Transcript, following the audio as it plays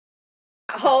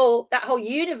that whole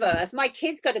universe. My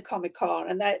kids go to Comic-Con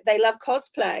and they love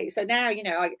cosplay. So now, you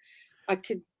know, I'd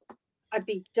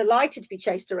be delighted to be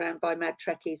chased around by mad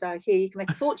Trekkies. I hear you can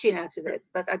make a fortune out of it,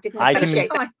 but I didn't appreciate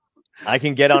that. I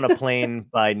can get on a plane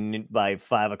by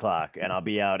 5 o'clock, and I'll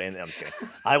be out. And I'm just kidding.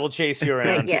 I will chase you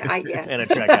around in a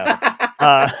Trek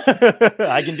outfit.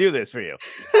 I can do this for you.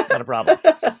 Not a problem.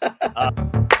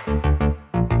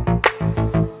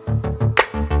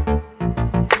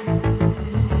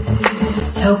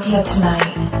 Dystopia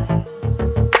tonight.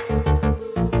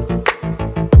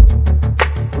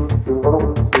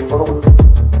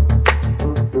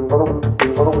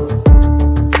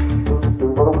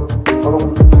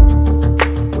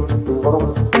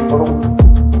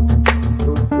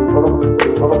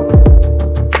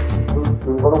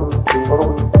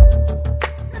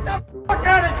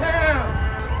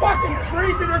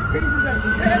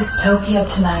 Dystopia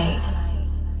tonight.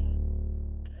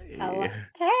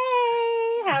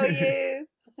 Hey, how are you?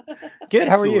 Good.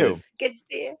 How are you? Good to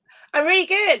see you. I'm really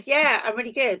good. Yeah, I'm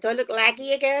really good. Do I look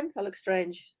laggy again? I look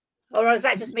strange. Or is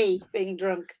that just me being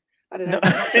drunk? I don't know.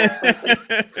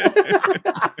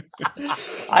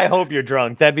 I hope you're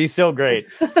drunk. That'd be so great.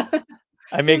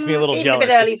 It makes me a little jealous. A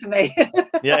bit early for me.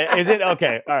 Yeah, is it?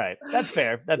 Okay. All right. That's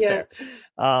fair. That's fair.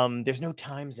 There's no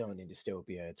time zone in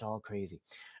Dystopia. It's all crazy.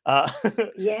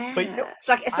 Yeah, but, you know,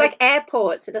 it's like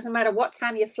airports. It doesn't matter what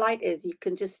time your flight is. You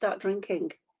can just start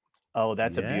drinking. Oh,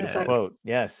 that's a beautiful quote.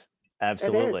 Yes,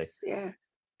 absolutely. It is. Yeah.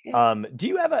 Do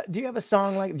you have a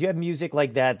song do you have music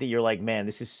like that you're like, man,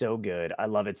 this is so good. I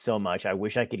love it so much. I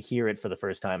wish I could hear it for the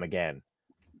first time again.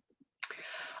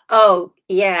 Oh,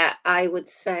 yeah, I would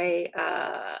say,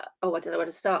 I don't know where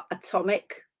to start.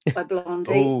 Atomic by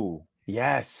Blondie. Oh,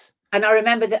 yes. And I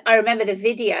remember the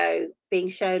video being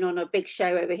shown on a big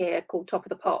show over here called Top of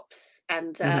the Pops.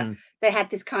 And they had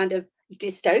this kind of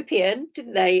dystopian,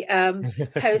 didn't they?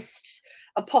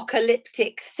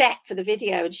 Post-apocalyptic set for the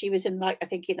video. And she was in I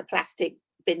think in a plastic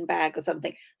bin bag or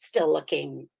something, still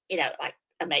looking, you know, like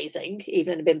amazing,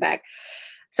 even in a bin bag.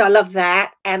 So I love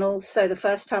that. And also the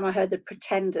first time I heard the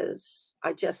Pretenders,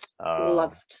 I just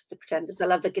loved the Pretenders. I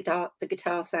love the guitar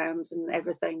sounds and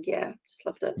everything. Yeah, just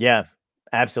loved it. Yeah,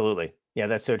 absolutely. Yeah,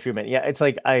 that's so true, man. Yeah, it's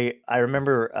like I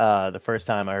remember the first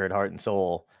time I heard Heart and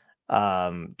Soul,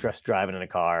 just driving in a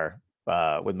car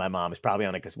with my mom. It's probably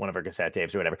on one of her cassette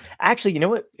tapes or whatever. Actually, you know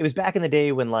what? It was back in the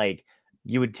day when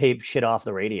you would tape shit off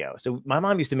the radio. So my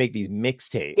mom used to make these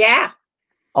mixtapes. Yeah.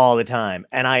 All the time.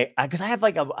 And because I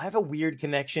have a weird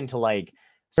connection to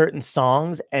certain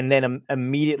songs and then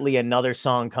immediately another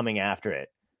song coming after it.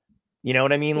 You know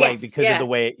what I mean? Yes, because of the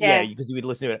way, because you would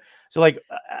listen to it. So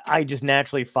I just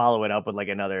naturally follow it up with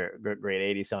another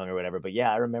great 80s song or whatever. But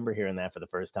yeah, I remember hearing that for the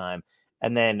first time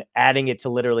and then adding it to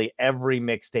literally every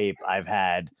mixtape I've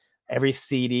had, every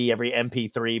CD, every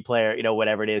MP3 player, you know,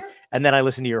 whatever it is. And then I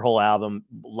listened to your whole album,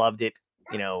 loved it,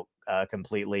 you know,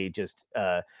 completely. Just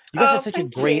you guys had such a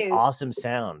great, awesome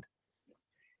sound.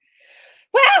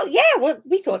 Well, yeah, well,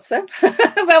 we thought so.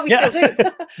 Well, we still do.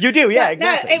 You do, yeah,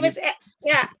 exactly. No, it was,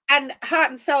 and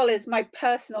Heart and Soul is my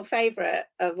personal favorite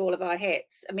of all of our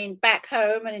hits. I mean, back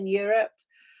home and in Europe,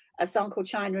 a song called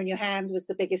China in Your Hand was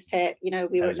the biggest hit. You know,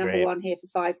 we were number one here for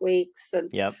 5 weeks, and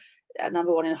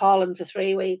number one in Holland for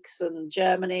 3 weeks, and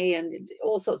Germany, and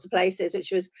all sorts of places,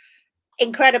 which was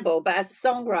incredible. But as a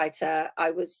songwriter,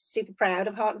 I was super proud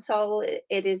of Heart and Soul.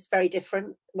 It is very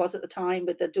different, was at the time,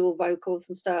 with the dual vocals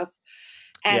and stuff.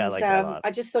 And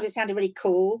I just thought it sounded really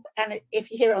cool. And if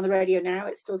you hear it on the radio now,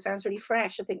 it still sounds really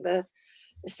fresh. I think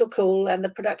it's still cool. And the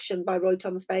production by Roy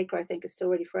Thomas Baker, I think, is still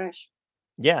really fresh.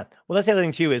 Yeah. Well, that's the other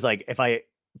thing too, is if I,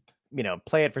 you know,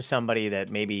 play it for somebody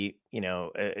that maybe, you know,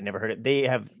 never heard it, they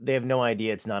have no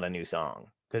idea it's not a new song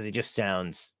because it just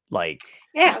sounds like.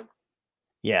 Yeah.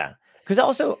 Because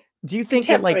also, do you think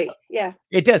that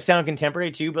it does sound contemporary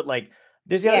too? But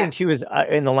there's the other thing too is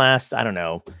in the last, I don't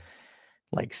know,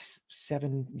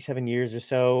 7 years or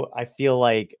so, I feel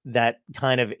like that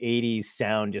kind of 80s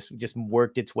sound just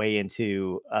worked its way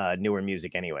into newer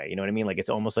music anyway. You know what I mean? It's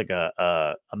almost like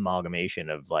a amalgamation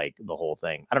of the whole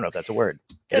thing. I don't know if that's a word.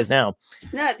 It is now.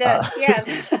 No,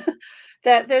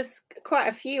 there's quite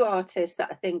a few artists that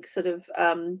I think sort of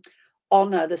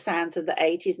honor the sounds of the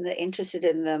 80s and they're interested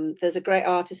in them. There's a great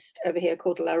artist over here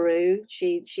called LaRue.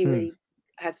 She really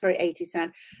has very 80s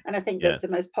sound, and I think that the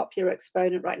most popular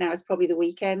exponent right now is probably The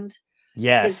Weeknd.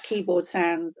 Yes, his keyboard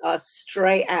sounds are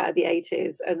straight out of the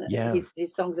 80s, and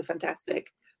his songs are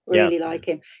fantastic. Really like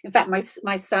him. In fact, my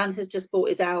son has just bought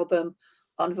his album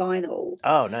on vinyl.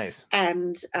 Oh, nice.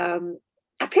 And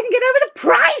I couldn't get over the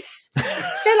price.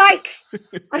 They're like,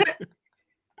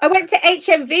 I went to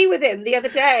HMV with him the other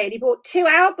day, and he bought 2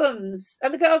 albums.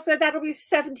 And the girl said that'll be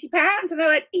 £70, and they're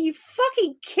like, "Are you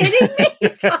fucking kidding me?"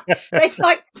 He's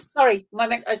like, sorry,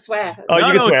 I swear. Oh,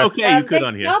 you can swear. It's okay. You could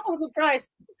on here. Double the price.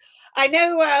 I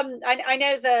know. I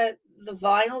know the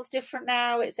vinyl's different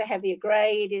now. It's a heavier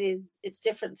grade. It's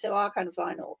different to our kind of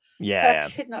vinyl. Yeah.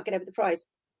 I could not get over the price.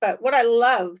 But what I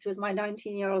loved was my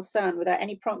 19-year-old son, without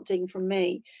any prompting from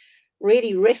me,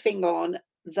 really riffing on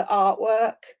the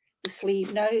artwork, the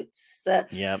sleeve notes,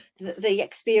 the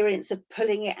experience of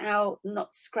pulling it out,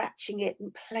 not scratching it,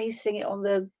 and placing it on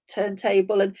the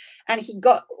turntable, and he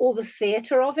got all the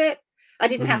theatre of it. I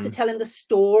didn't have to tell him the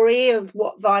story of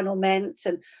what vinyl meant.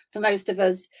 And for most of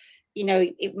us, you know,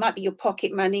 it might be your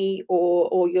pocket money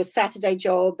or your Saturday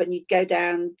job, and you'd go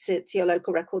down to your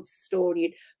local record store and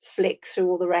you'd flick through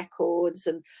all the records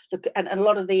and look. And a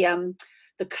lot of the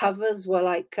covers were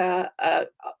like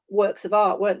works of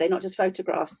art, weren't they? Not just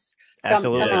photographs. Some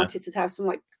artists would have some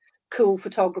like cool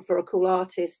photographer or cool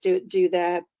artist do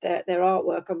their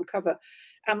artwork on the cover.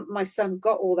 And my son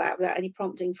got all that without any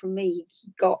prompting from me.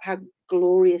 He got how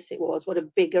glorious it was, what a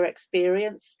bigger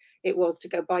experience it was to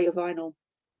go buy your vinyl.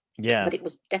 Yeah, but it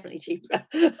was definitely cheaper.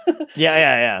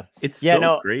 Yeah. It's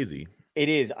so crazy. It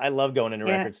is. I love going in a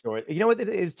record store. You know what it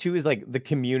is too, is like the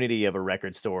community of a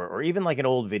record store, or even like an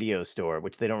old video store,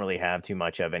 which they don't really have too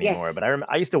much of anymore. Yes. But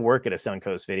I used to work at a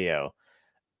Suncoast Video,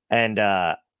 and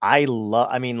I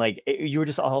mean, like you were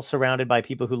just all surrounded by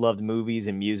people who loved movies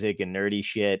and music and nerdy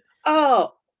shit.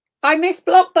 Oh, I miss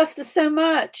Blockbuster so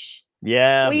much.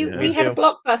 Yeah, we had a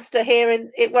Blockbuster here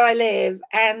where I live,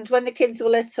 and when the kids were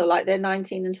little, like they're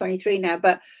 19 and 23 now,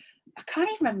 but I can't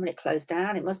even remember when it closed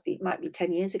down. It might be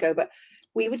 10 years ago, but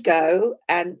we would go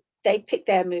and they'd pick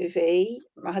their movie.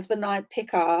 My husband and I'd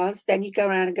pick ours. Then you'd go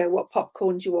around and go, "What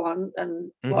popcorn do you want?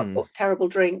 And what terrible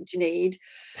drink do you need?"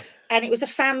 And it was a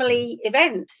family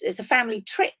event. It's a family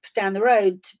trip down the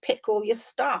road to pick all your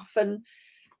stuff. And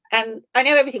I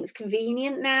know everything's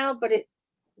convenient now, but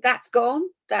that's gone.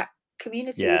 That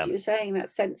community, as you were saying, that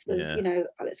sense of you know,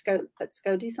 let's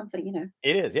go do something, you know.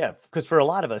 It is, yeah, because for a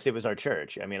lot of us it was our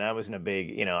church. I mean, I wasn't a big,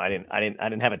 you know, I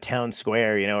didn't have a town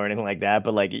square, you know, or anything like that,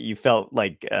 but like you felt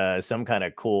like some kind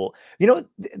of cool, you know.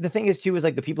 The thing is too, is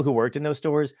like the people who worked in those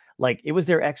stores, like it was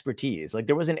their expertise. Like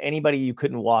there wasn't anybody you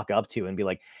couldn't walk up to and be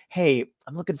like, "Hey,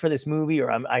 I'm looking for this movie," or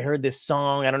I heard this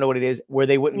song, I don't know what it is, where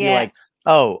they wouldn't be like,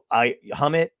 "Oh, I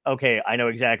hum it. Okay, I know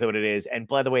exactly what it is. And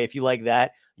by the way, if you like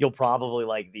that, you'll probably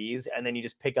like these," and then you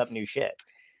just pick up new shit.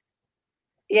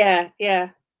 Yeah.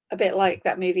 A bit like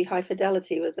that movie High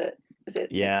Fidelity, was it?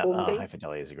 Yeah, High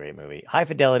Fidelity is a great movie. High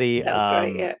Fidelity. That was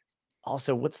great, yeah.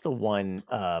 Also, what's the one?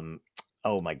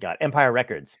 Oh my God, Empire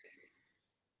Records.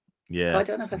 Yeah. Oh, I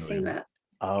don't know if I've seen that.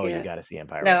 Oh, you got to see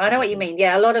Empire. No, Records. I know what you mean.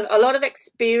 Yeah, a lot of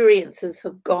experiences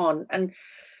have gone, and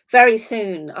very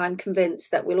soon I'm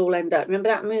convinced that we'll all end up. Remember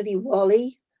that movie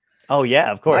WALL-E? Oh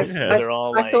yeah, of course.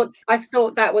 I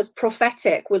thought that was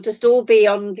prophetic. We'll just all be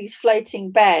on these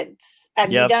floating beds,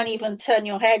 and you don't even turn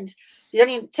your head. You don't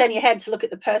even turn your head to look at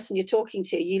the person you're talking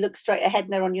to. You look straight ahead,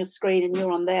 and they're on your screen, and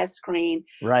you're on their screen.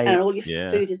 Right. And all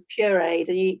your food is pureed,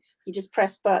 and you just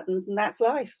press buttons, and that's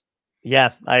life.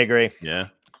 Yeah, I agree. Yeah.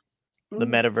 The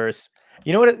metaverse.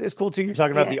 You know what is cool too? You're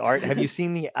talking about the art. Have you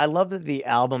seen I love that the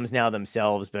albums now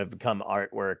themselves have become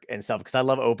artwork and stuff, because I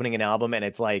love opening an album and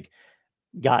it's like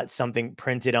got something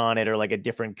printed on it or like a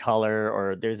different color,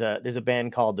 or there's a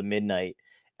band called The Midnight,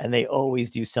 and they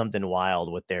always do something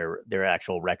wild with their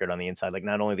actual record on the inside, like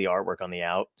not only the artwork on the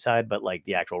outside, but like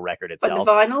the actual record itself. But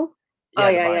the vinyl?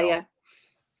 Yeah.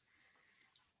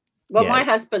 Well, my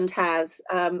husband has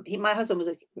my husband was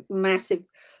a massive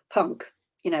punk,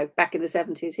 you know, back in the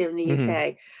 70s here in the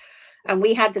UK. And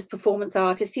we had this performance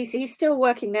artist. He's still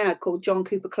working now, called John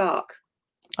Cooper Clarke.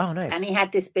 Oh, nice. And he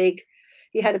had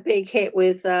a big hit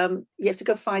with you have to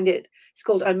go find it. It's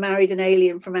called "I Married an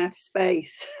Alien from Outer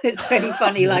Space." It's really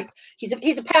funny. Like he's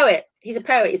a poet. He's a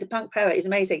poet. He's a punk poet. He's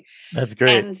amazing. That's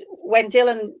great. And when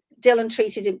Dylan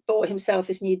bought himself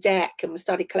this new deck and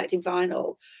started collecting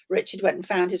vinyl, Richard went and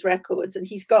found his records, and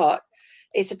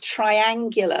it's a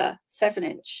triangular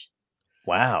 7-inch.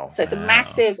 Wow. So it's a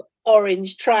massive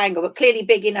orange triangle, but clearly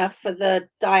big enough for the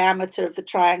diameter of the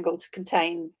triangle to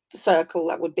contain the circle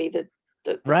that would be the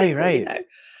right, you know.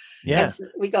 Yeah. So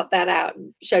we got that out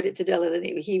and showed it to Dylan,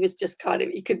 and he was just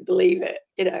he couldn't believe it,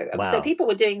 you know. Wow. So people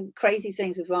were doing crazy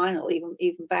things with vinyl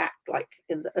even back like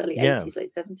in the early 80s,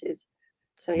 late 70s.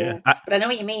 So but I know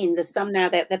what you mean. There's some now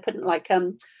they're putting like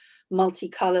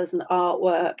multicolors and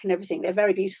artwork and everything. They're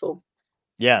very beautiful.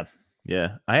 Yeah.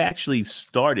 I actually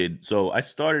started. So I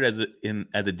started as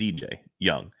a DJ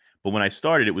young, but when I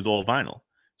started, it was all vinyl.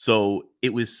 So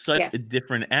it was such a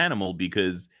different animal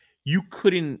because you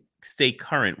couldn't stay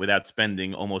current without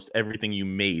spending almost everything you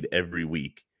made every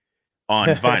week on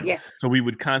vinyl. Yes. So we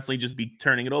would constantly just be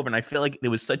turning it over. And I feel like there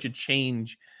was such a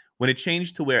change when it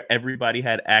changed to where everybody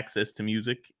had access to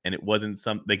music and it wasn't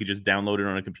something they could just download it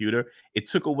on a computer. It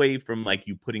took away from like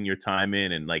you putting your time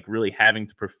in and like really having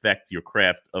to perfect your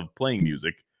craft of playing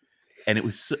music. And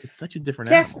it's such a different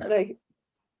animal. Definitely.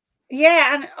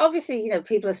 Yeah, and obviously, you know,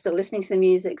 people are still listening to the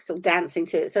music, still dancing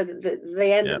to it, so that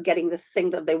they end up getting the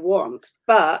thing that they want.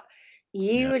 But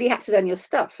you really had to learn your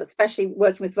stuff, especially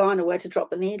working with vinyl, where to drop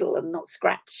the needle and not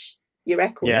scratch your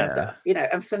record and stuff, you know.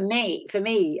 And for me,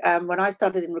 when I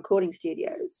started in recording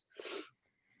studios,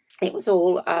 it was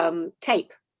all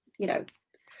tape, you know.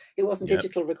 It wasn't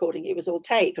digital recording, it was all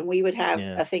tape. And we would have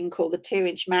a thing called the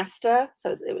 2-inch master.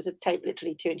 So it was a tape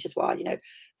literally 2 inches wide, you know,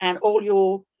 and all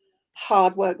your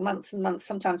hard work, months and months,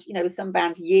 sometimes, you know, with some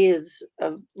bands, years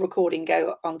of recording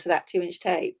go onto that 2-inch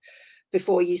tape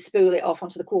before you spool it off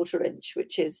onto the 1/4 inch,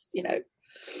 which is, you know,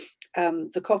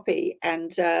 the copy. And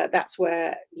that's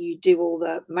where you do all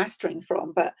the mastering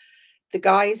from. But the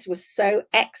guys were so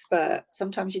expert,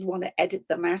 sometimes you'd want to edit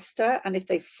the master, and if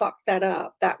they fucked that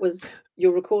up, that was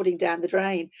your recording down the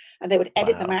drain. And they would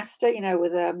edit the master, you know,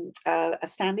 with a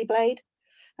Stanley blade,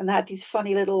 and they had these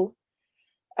funny little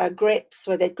grips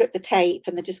where they'd grip the tape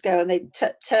and they just go and they'd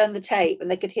turn the tape and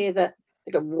they could hear they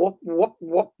go whoop whoop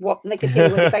whoop whoop, and they could hear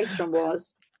where the bass drum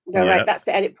was and go right, that's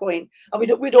the edit point. And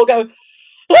we'd all go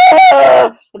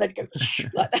ah! And they'd go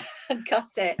like that and cut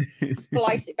it,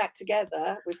 splice it back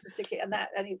together with some sticky and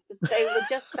they were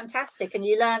just fantastic. And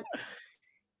you learn,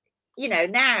 you know,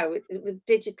 now with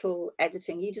digital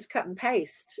editing, you just cut and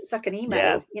paste. It's like an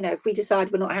email. You know, if we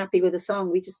decide we're not happy with a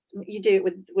song, you do it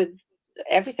with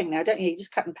everything now, don't you? You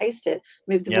just cut and paste it,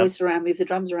 move the voice around, move the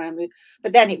drums around,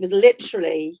 but then it was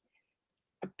literally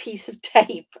a piece of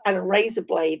tape and a razor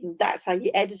blade, and that's how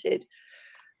you edited.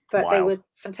 But they were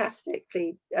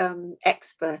fantastically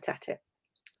expert at it.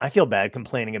 I feel bad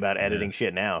complaining about editing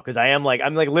shit now because I'm like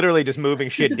literally just moving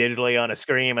shit digitally on a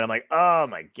screen, and I'm like, oh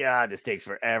my god, this takes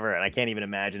forever, and I can't even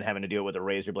imagine having to do it with a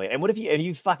razor blade. And what if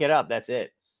you fuck it up? That's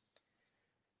it.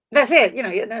 That's it. You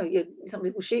know,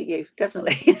 somebody will shoot you,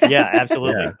 definitely. Yeah,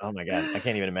 absolutely. Yeah. Oh my god, I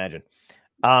can't even imagine.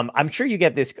 I'm sure you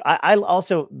get this. I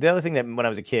also, the other thing that when I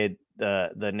was a kid,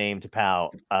 the name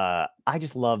T'Pau, I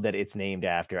just love that it's named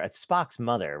after Spock's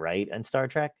mother, right? And Star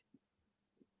Trek.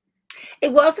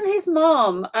 It wasn't his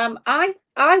mom. I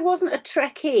wasn't a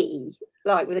Trekkie,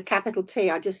 like with a capital T.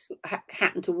 I just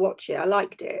happened to watch it. I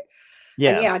liked it.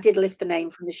 Yeah, and I did lift the name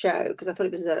from the show because I thought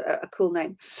it was a cool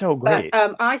name. So great.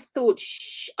 But I thought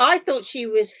she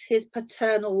was his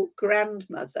paternal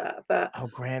grandmother, but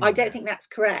I don't think that's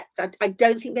correct. I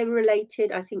don't think they were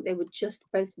related. I think they were just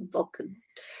both Vulcan.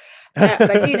 But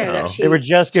I do know that they were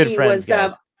just good friends.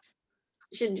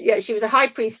 She was a high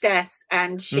priestess,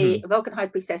 and a Vulcan high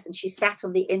priestess, and she sat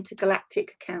on the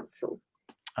Intergalactic Council.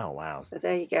 Oh wow! So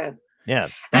there you go. Yeah,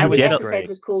 and the episode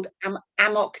was called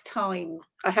Amok Time.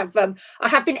 I have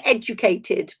been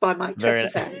educated by my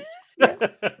Trekkie fans. Yeah.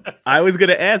 I was going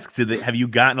to ask, have you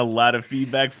gotten a lot of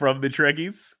feedback from the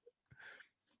Trekkies?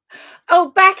 Oh,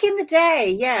 back in the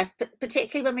day, yes, but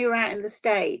particularly when we were out in the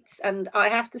States. And I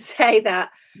have to say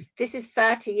that this is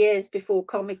 30 years before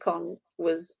Comic-Con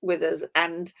was with us,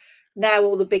 and now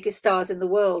all the biggest stars in the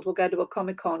world will go to a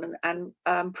Comic-Con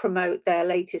and promote their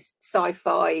latest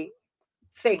sci-fi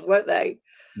thing, won't they?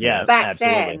 Yeah, back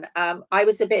absolutely. then I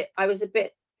was a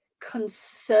bit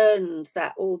concerned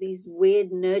that all these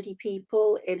weird nerdy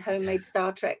people in homemade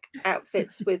Star Trek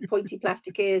outfits with pointy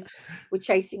plastic ears were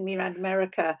chasing me around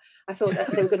America. I thought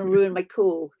that they were going to ruin my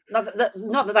cool. Not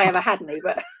that I ever had any,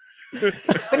 but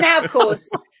now of course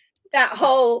that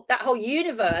whole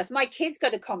universe. My kids go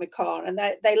to Comic-Con and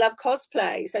they love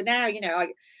cosplay. So now, you know,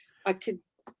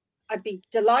 I'd be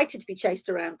delighted to be chased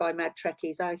around by mad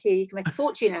Trekkies. I hear you can make a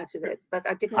fortune out of it, but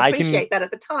I didn't appreciate that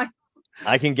at the time.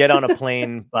 I can get on a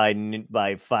plane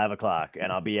by 5 o'clock,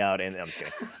 and I'll be out. And I'm just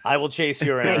kidding. I will chase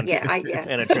you around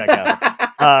in a Trek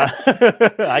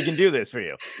outfit. I can do this for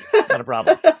you. Not a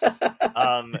problem.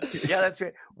 Yeah, that's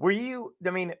great. Were you? I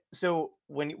mean, so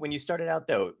when you started out,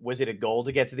 though, was it a goal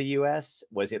to get to the U.S.?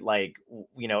 Was it like,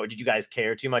 you know, did you guys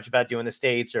care too much about doing the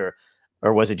States, or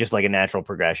was it just like a natural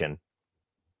progression?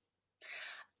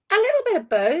 A little bit of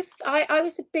both. I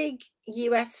was a big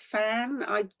US fan.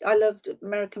 I loved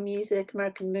American music,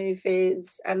 American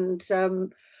movies, and so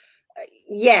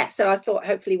I thought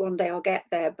hopefully one day I'll get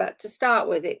there. But to start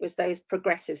with, it was those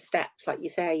progressive steps, like you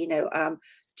say, you know,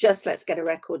 just let's get a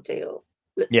record deal.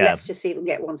 Let's just see if we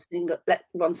can get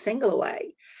one single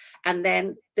away. And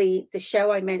then the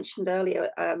show I mentioned earlier,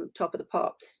 Top of the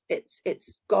Pops,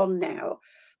 it's gone now,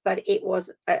 but it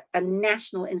was a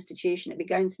national institution. It'd been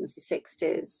going since the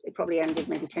 60s. It probably ended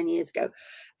maybe 10 years ago.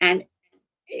 And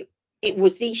it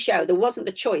was the show. There wasn't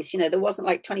the choice, there wasn't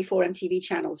like 24 MTV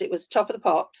channels. It was Top of the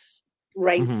Pops,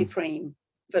 reigned supreme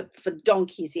for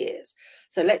donkey's years.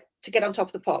 So to get on Top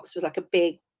of the Pops was like a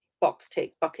big box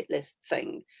tick bucket list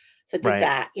thing. So did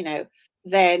that,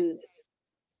 then,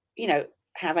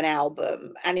 have an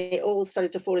album, and it all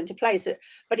started to fall into place.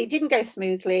 But it didn't go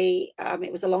smoothly.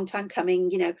 It was a long time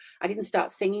coming. I didn't start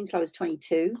singing till I was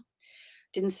 22.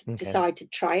 Didn't decide to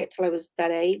try it till I was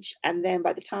that age. And then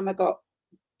by the time I got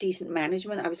decent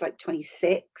management, I was like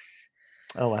 26.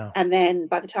 Oh wow. And then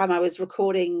by the time I was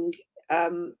recording,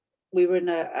 we were in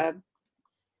a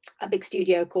big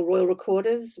studio called Royal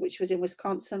Recorders, which was in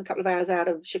Wisconsin, a couple of hours out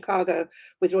of Chicago,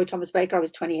 with Roy Thomas Baker. I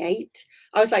was 28.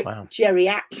 I was like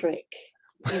geriatric,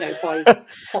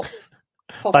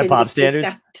 by pop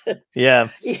standards. Yeah.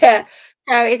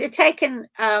 So it had taken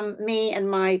me and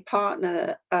my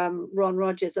partner, Ron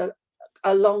Rogers,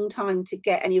 a long time to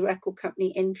get any record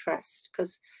company interest,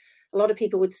 because a lot of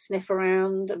people would sniff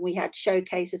around, and we had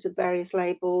showcases with various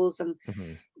labels, and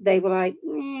they were like,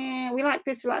 yeah, we like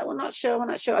this, we're not sure. And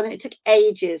then it took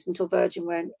ages until Virgin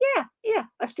went, yeah,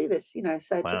 let's do this,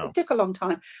 So it took a long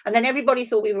time. And then everybody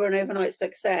thought we were an overnight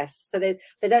success, so they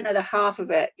don't know the half of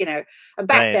it, And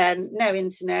back then, no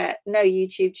internet, no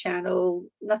YouTube channel,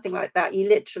 nothing like that. You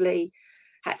literally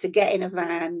had to get in a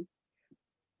van,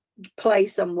 play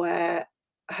somewhere,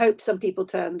 hope some people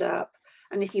turned up.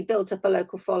 And if you built up a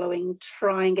local following,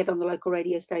 try and get on the local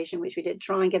radio station, which we did,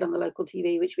 try and get on the local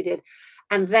TV, which we did.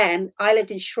 And then I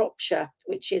lived in Shropshire,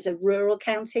 which is a rural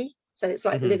county. So it's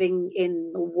like living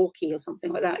in Milwaukee or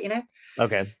something like that,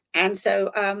 Okay. And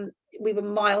so we were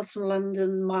miles from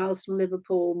London, miles from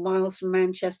Liverpool, miles from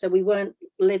Manchester. We weren't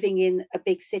living in a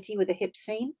big city with a hip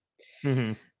scene.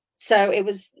 So it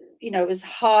was, it was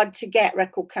hard to get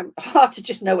hard to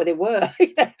just know where they were.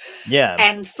 Yeah.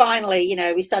 And finally,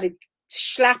 we started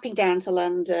slapping down to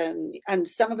London, and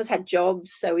some of us had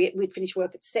jobs, so we'd finish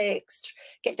work at 6,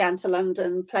 get down to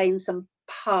London, play in some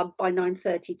pub by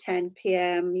 9:30, 10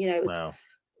 p.m. It was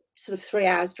sort of 3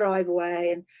 hours drive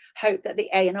away, and hope that the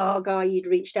A&R guy you'd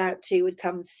reached out to would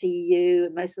come and see you,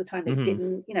 and most of the time they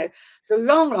didn't. It's a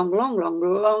long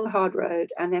hard road.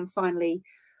 And then finally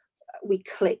we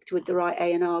clicked with the right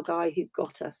A&R guy who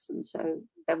got us, and so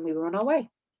then we were on our way.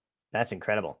 That's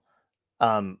incredible.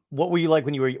 What were you like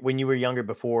when you were younger,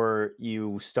 before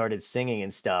you started singing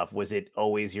and stuff? Was it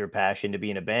always your passion to be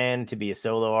in a band, to be a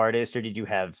solo artist, or did you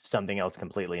have something else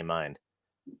completely in mind?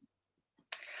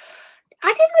 I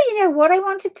didn't really know what I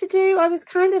wanted to do. I was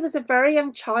kind of, as a very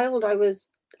young child, I was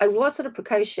sort of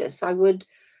precocious. I would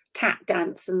tap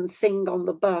dance and sing on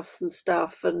the bus and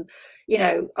stuff, and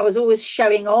I was always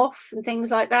showing off and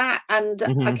things like that. And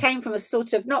I came from a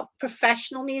sort of not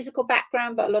professional musical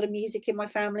background, but a lot of music in my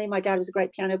family. My dad was a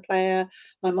great piano player,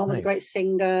 my mom was a great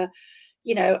singer.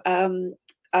 I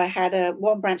had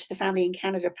one branch of the family in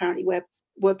Canada apparently where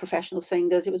were professional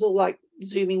singers. It was all like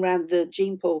zooming around the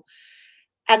gene pool.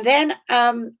 And then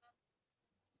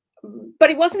but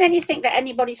it wasn't anything that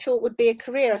anybody thought would be a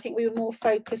career. I think we were more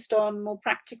focused on more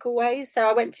practical ways. So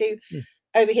I went to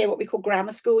over here what we call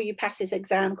grammar school. You pass this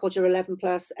exam called your 11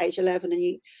 plus, age 11,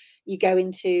 and you go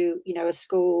into a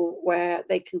school where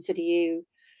they consider you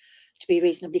to be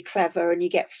reasonably clever, and you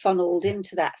get funneled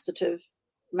into that sort of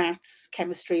maths,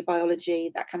 chemistry, biology,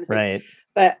 that kind of thing. Right.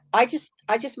 But I just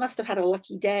must have had a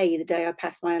lucky day the day I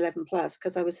passed my 11 plus,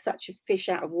 because I was such a fish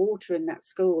out of water in that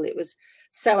school. It was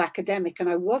so academic, and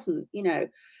I wasn't,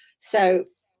 so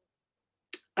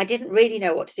I didn't really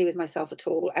know what to do with myself at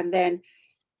all. And then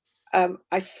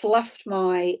I fluffed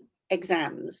my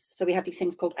exams. So we have these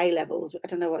things called A levels. I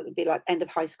don't know what it would be like, end of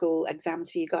high school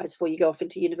exams for you guys before you go off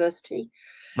into university.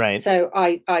 Right. So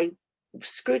I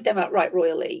screwed them up right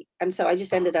royally, and so I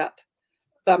just ended up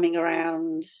bumming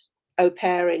around, au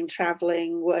pairing,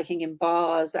 traveling, working in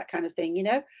bars, that kind of thing,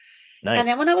 Nice. And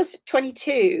then when I was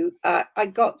 22, I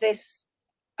got this.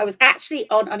 I was actually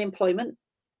on unemployment,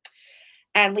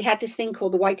 and we had this thing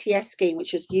called the YTS scheme,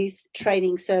 which was Youth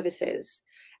Training Services.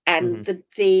 And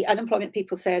the unemployment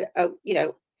people said, oh,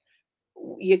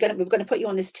 we're going to put you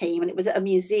on this team. And it was at a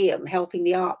museum, helping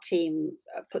the art team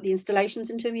put the installations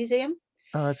into a museum.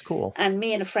 Oh, that's cool. And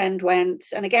me and a friend went.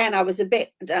 And again, I was a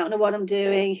bit, I don't know what I'm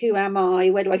doing. Who am I?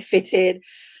 Where do I fit in?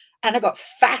 And I got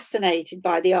fascinated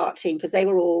by the art team, because they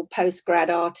were all post-grad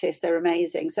artists. They're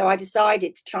amazing. So I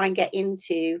decided to try and get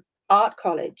into art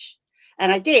college.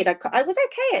 And I did. I was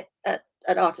okay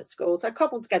at art at school. So I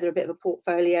cobbled together a bit of a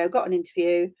portfolio, got an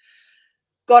interview,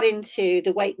 got into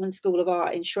the Wakeman School of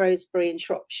Art in Shrewsbury in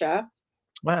Shropshire.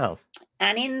 Wow.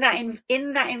 And in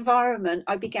that environment,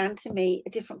 I began to meet a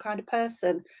different kind of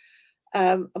person,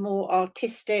 a more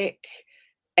artistic,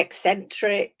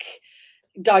 eccentric,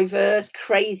 diverse,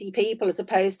 crazy people, as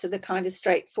opposed to the kind of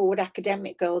straightforward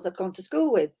academic girls I'd gone to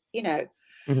school with, you know.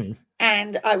 Mm-hmm.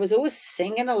 And I was always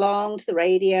singing along to the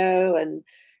radio and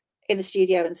in the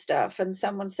studio and stuff. And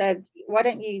someone said, why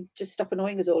don't you just stop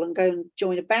annoying us all and go and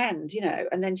join a band, you know?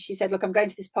 And then she said, look, I'm going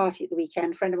to this party at the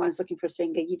weekend. A friend of mine's looking for a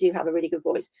singer. You do have a really good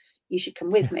voice. You should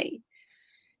come with me.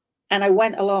 And I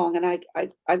went along, and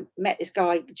I met this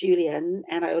guy, Julian,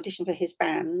 and I auditioned for his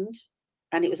band,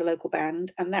 and it was a local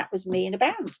band, and that was me in a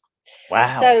band.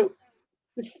 Wow. So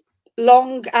the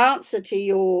long answer to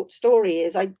your story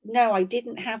is, I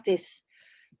didn't have this,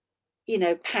 you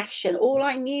know, passion. All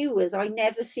I knew was I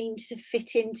never seemed to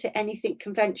fit into anything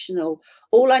conventional.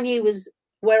 All I knew was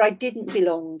where I didn't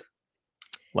belong.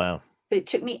 Wow. But it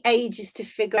took me ages to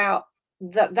figure out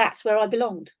that that's where I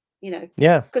belonged, you know.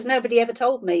 Yeah. Because nobody ever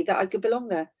told me that I could belong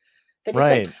there. They just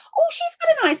Right. went, oh, she's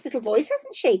got a nice little voice,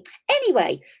 hasn't she?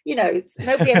 Anyway, you know,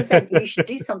 nobody ever said you should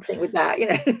do something with that, you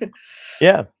know.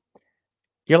 Yeah.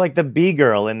 You're like the bee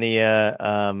girl in the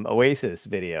Oasis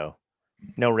video.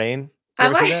 No Rain. You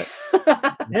ever see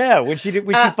that? Yeah, when she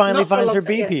finally finds her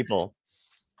bee people.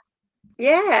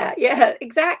 Yeah,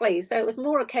 exactly. So it was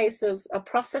more a case of a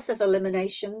process of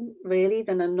elimination, really,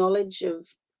 than a knowledge of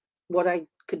what I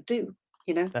could do,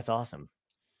 you know. That's awesome.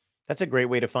 That's a great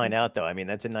way to find out, though. I mean,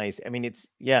 that's a nice, I mean, it's,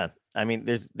 yeah. I mean,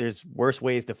 there's worse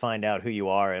ways to find out who you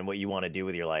are and what you want to do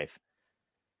with your life.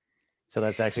 So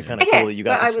that's actually kind of cool that you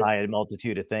got to try a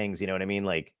multitude of things. You know what I mean?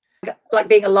 Like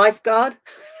being a lifeguard.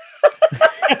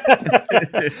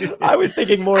 I was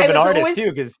thinking more of an artist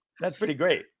too, because that's pretty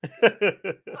great.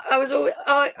 I was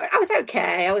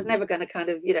okay. I was never going to kind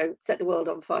of, you know, set the world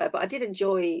on fire, but I did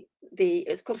enjoy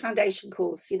it's called foundation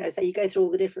course, you know, so you go through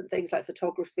all the different things like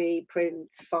photography,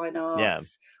 print, fine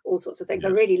arts, all sorts of things. I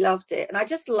really loved it. And I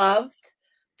just loved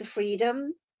the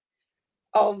freedom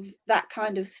of that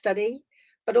kind of study.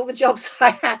 But all the jobs I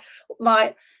had,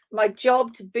 my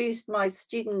job to boost my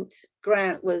student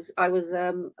grant was I was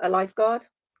a lifeguard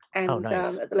and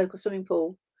nice. at the local swimming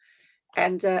pool.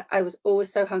 And I was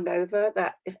always so hungover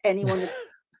that if anyone,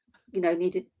 you know,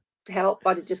 needed help,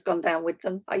 I'd have just gone down with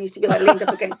them. I used to be like leaned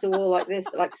up against the wall like this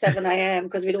at like 7 a.m.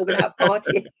 because we'd all been out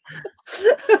partying.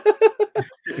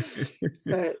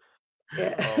 So,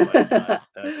 yeah. Oh my God,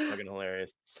 that's fucking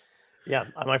hilarious. Yeah,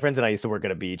 my friends and I used to work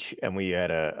at a beach, and we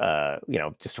had you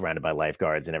know, just surrounded by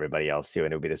lifeguards and everybody else too,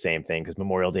 and it would be the same thing because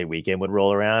Memorial Day weekend would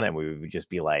roll around, and we would just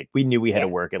be like, we knew we had to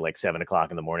work at like 7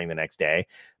 o'clock in the morning the next day,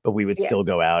 but we would still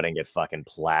go out and get fucking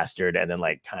plastered, and then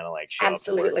like kind of like show up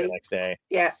to work the next day.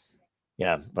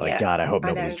 Yeah, but like, God, I hope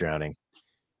nobody's drowning.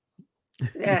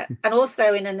 Yeah, and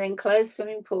also in an enclosed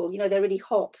swimming pool, you know, they're really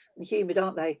hot and humid,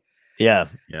 aren't they? Yeah.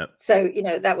 So, you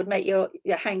know, that would make your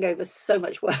hangover so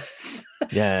much worse.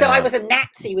 Yeah. So I was a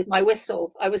Nazi with my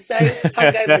whistle. I was so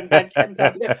hungover and bad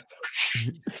tempered.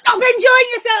 Stop enjoying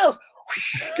yourselves.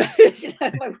 You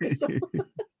know, my whistle.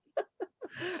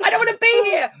 I don't want to be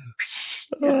here.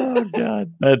 Oh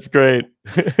God, that's great.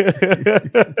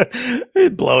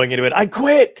 Blowing into it. I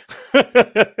quit.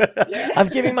 I'm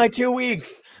giving my 2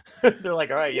 weeks. They're like,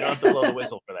 all right, you don't have to blow the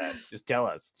whistle for that. Just tell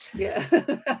us. Yeah.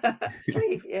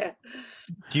 Sleep, yeah.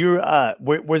 Do you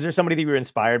was there somebody that you were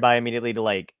inspired by immediately to,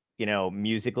 like, you know,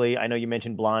 musically? I know you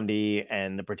mentioned Blondie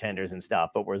and the Pretenders and stuff,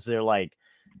 but was there like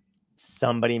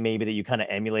somebody maybe that you kind of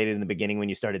emulated in the beginning when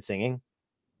you started singing?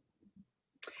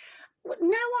 No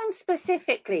one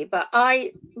specifically, but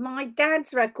my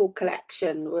dad's record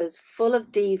collection was full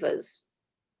of divas.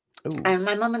 Ooh. And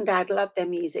my mum and dad loved their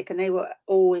music, and they were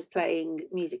always playing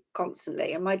music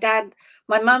constantly. And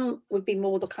my mum would be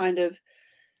more the kind of,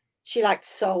 she liked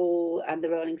soul and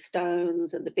the Rolling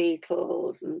Stones and the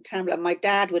Beatles and Tamla. My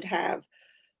dad would have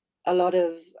a lot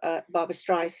of Barbra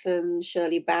Streisand,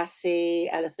 Shirley Bassey,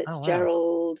 Ella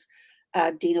Fitzgerald,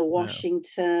 Dina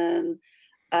Washington,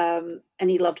 and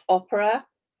he loved opera.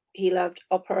 He loved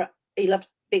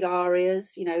big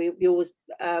arias. You know, we always,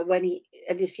 when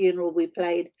at his funeral, we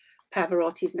played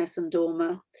Pavarotti's Nessun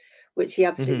Dorma, which he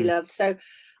absolutely loved. So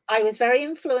I was very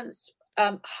influenced,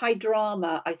 high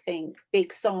drama, I think,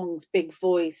 big songs, big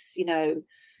voice, you know.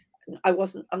 I'm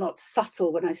not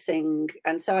subtle when I sing.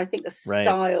 And so I think the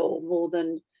style more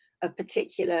than a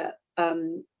particular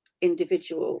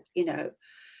individual, you know.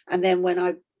 And then when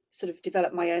I sort of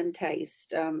developed my own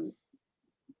taste,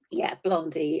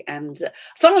 Blondie. And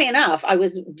funnily enough,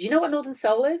 do you know what Northern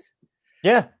Soul is?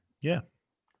 Yeah.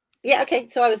 Okay.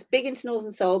 So I was big into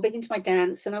Northern Soul, big into my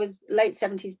dance, and I was late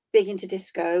 70s, big into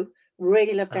disco,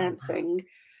 really loved dancing.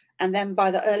 And then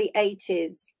by the early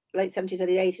 80s, late 70s,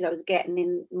 early 80s, I was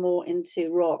getting more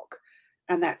into rock.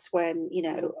 And that's when, you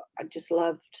know, I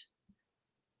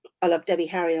loved Debbie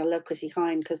Harry and I loved Chrissie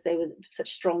Hynde because they were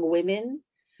such strong women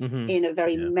in a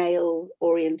very male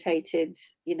orientated,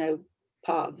 you know,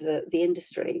 part of the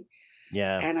industry.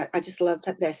 Yeah. And I just loved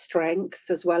their strength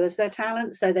as well as their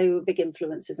talent. So they were big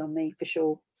influences on me for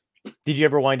sure. Did you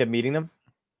ever wind up meeting them?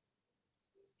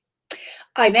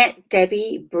 I met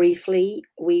Debbie briefly.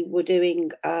 We were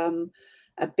doing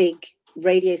a big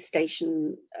radio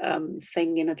station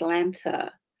thing in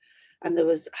Atlanta. And there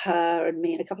was her and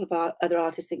me and a couple of our other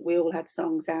artists. I think we all had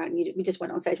songs out. And we just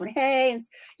went on stage and went, hey, and,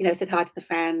 you know, said hi to the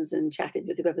fans and chatted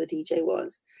with whoever the DJ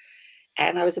was.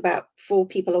 And I was about 4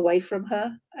 people away from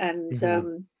her.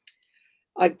 And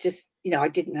I just, you know, I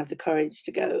didn't have the courage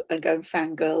to go and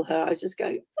fangirl her. I was just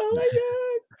going, oh my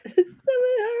God, it's so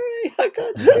Harry, I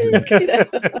can't speak, you know.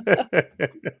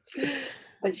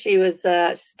 But she was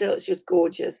she was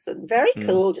gorgeous and very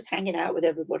cool, just hanging out with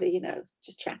everybody, you know,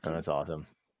 just chatting. Oh, that's awesome.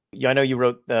 Yeah, I know you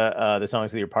wrote the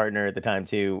songs with your partner at the time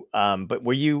too. But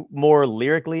were you more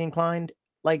lyrically inclined,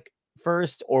 like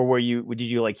first, or did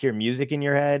you like hear music in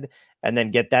your head and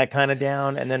then get that kind of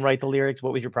down and then write the lyrics?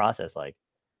 What was your process like?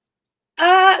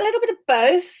 A little bit of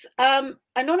both. I'm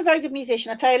not a very good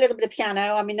musician. I play a little bit of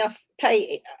piano. I'm enough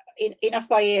by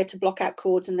ear to block out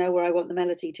chords and know where I want the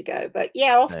melody to go. But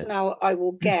yeah, often I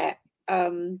will get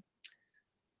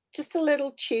just a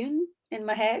little tune in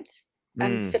my head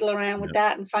and fiddle around with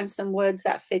that and find some words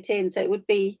that fit in. So it would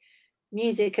be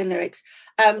music and lyrics.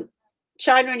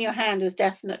 China in Your Hand was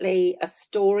definitely a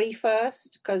story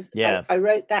first, because I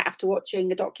wrote that after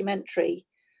watching a documentary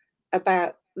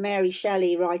about Mary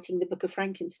Shelley writing the Book of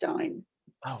Frankenstein.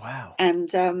 Oh, wow.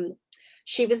 And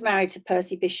she was married to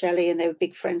Percy Bysshe Shelley, and they were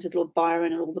big friends with Lord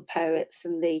Byron and all the poets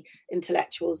and the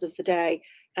intellectuals of the day.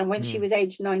 And when she was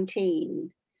aged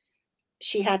 19,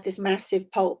 she had this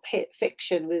massive pulp hit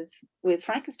fiction with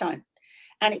Frankenstein,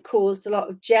 and it caused a lot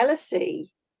of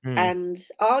jealousy and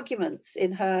arguments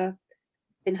in her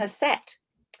set.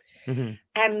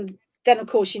 And then, of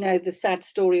course, you know, the sad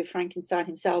story of Frankenstein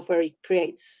himself, where he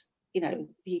creates, you know,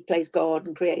 he plays God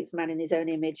and creates man in his own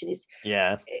image, and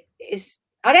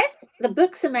the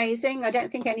book's amazing. I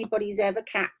don't think anybody's ever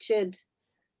captured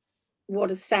what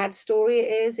a sad story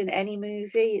it is in any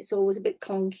movie. It's always a bit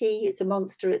clunky. It's a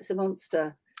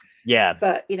monster. Yeah.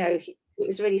 But, you know, it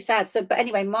was really sad. So, but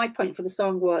anyway, my point for the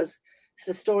song was it's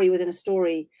a story within a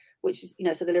story, which is, you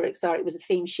know, so the lyrics are, it was a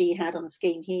theme she had on a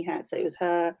scheme he had. So it was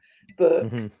her book,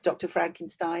 Dr.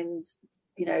 Frankenstein's,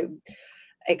 you know,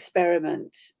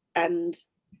 experiment, and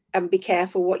be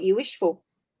careful what you wish for,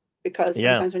 because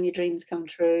sometimes when your dreams come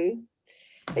true,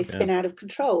 they spin out of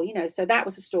control, you know. So that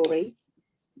was a story.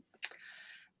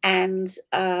 And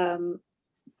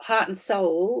Heart and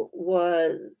Soul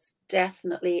was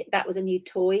definitely, that was a new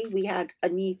toy. We had a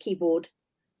new keyboard.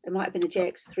 It might have been a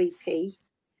JX3P.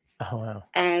 Oh, wow.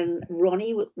 And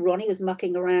Ronnie was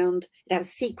mucking around. It had a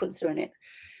sequencer in it.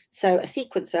 So a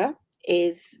sequencer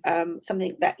is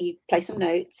something that you play some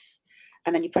notes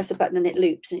and then you press a button and it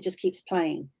loops and it just keeps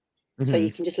playing. So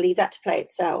you can just leave that to play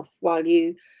itself while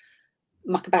you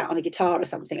muck about on a guitar or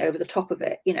something over the top of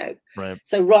it, you know. Right.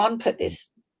 So Ron put this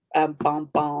bom bom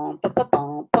bom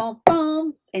bom bom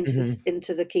bom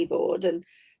into the keyboard and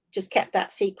just kept that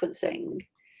sequencing.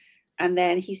 And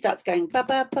then he starts going ba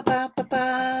ba ba ba ba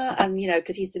ba, and you know,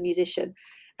 because he's the musician.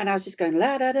 And I was just going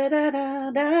la da da da da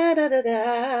da da da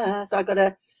da. So I got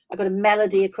a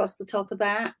melody across the top of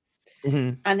that.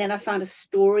 And then I found a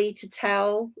story to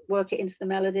tell, work it into the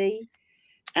melody.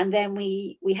 And then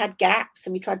we had gaps,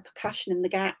 and we tried percussion in the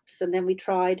gaps. And then we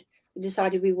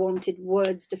decided we wanted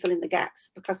words to fill in the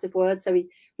gaps, percussive words. So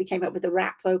we came up with a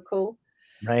rap vocal.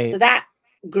 Right. So that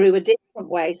grew a different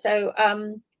way. So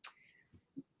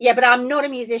yeah, but I'm not a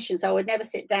musician, so I would never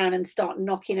sit down and start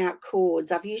knocking out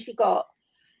chords. I've usually got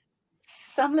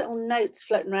some little notes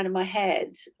floating around in my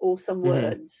head or some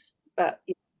words, but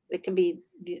it can be,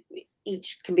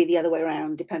 each can be the other way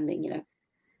around, depending, you know.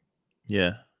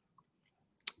 Yeah.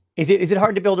 Is it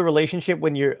hard to build a relationship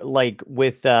when you're like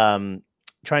with trying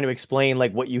to explain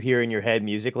like what you hear in your head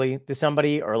musically to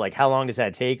somebody, or like how long does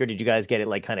that take, or did you guys get it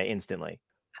like kind of instantly?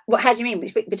 What, how do you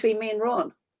mean between me and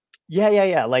Ron?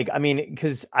 Yeah. Like, I mean,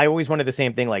 because I always wanted the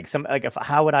same thing. Like,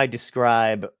 how would I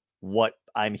describe what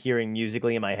I'm hearing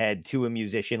musically in my head to a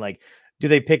musician? Like, do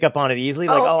they pick up on it easily?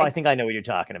 Like, I think I know what you're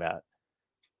talking about.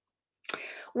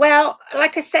 Well,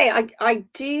 like I say, I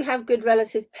do have good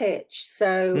relative pitch,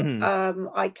 so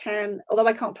I can, although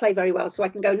I can't play very well, so I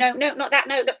can go no, not that,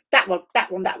 no, that one.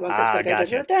 So it's going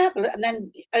to go, and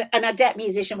then an adept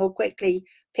musician will quickly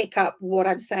pick up what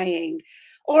I'm saying,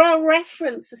 or I'll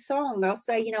reference a song. I'll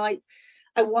say, you know,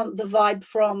 I want the vibe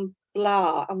from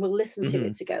blah, and we'll listen to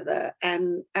it together,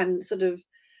 and sort of,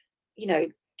 you know,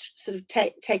 sort of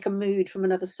take a mood from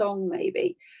another song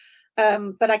maybe.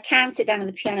 But I can sit down on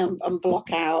the piano and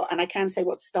block out, and I can say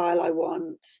what style I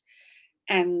want.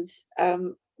 And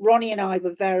Ronnie and I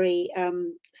were very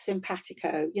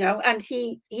simpatico, you know, and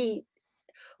he,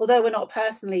 although we're not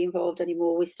personally involved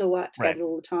anymore, we still work together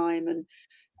all the time.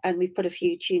 And we've put a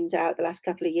few tunes out the last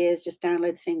couple of years, just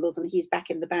download singles, and he's back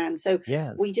in the band. So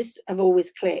yeah, we just have always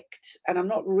clicked. And I'm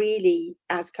not really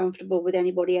as comfortable with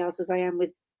anybody else as I am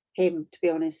with him, to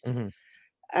be honest.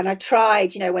 And I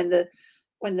tried, you know, when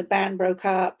the band broke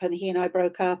up and he and I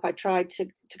broke up, I tried to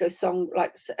go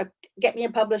get me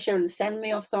a publisher and send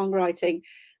me off songwriting,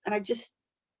 and I just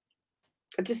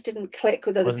didn't click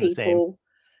with other people,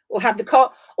 or have the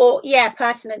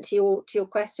pertinent to your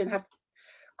question,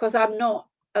 because I'm not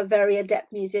a very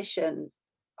adept musician.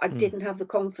 I didn't have the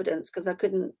confidence because I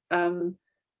couldn't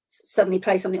suddenly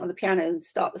play something on the piano and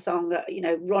start the song that, you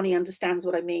know, Ronnie understands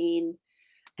what I mean.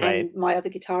 And my other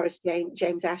guitarist,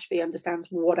 James Ashby, understands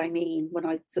what I mean when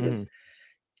I sort of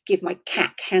give my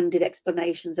cack-handed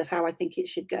explanations of how I think it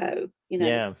should go, you know.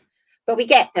 Yeah. But we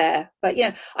get there. But, you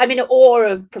know, I'm in awe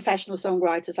of professional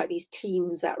songwriters, like these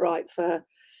teams that write for,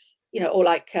 you know, or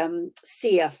like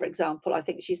Sia, for example. I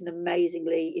think she's an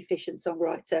amazingly efficient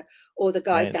songwriter. Or the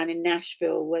guys down in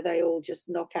Nashville, where they all just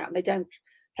knock out, and they don't.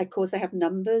 Of course, they have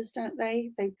numbers, don't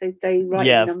they? They write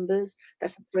in numbers.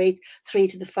 That's the 3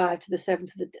 to the 5 to the 7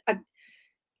 to the.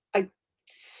 I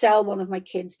sell one of my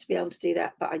kids to be able to do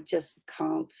that, but I just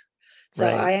can't. So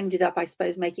I ended up, I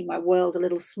suppose, making my world a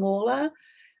little smaller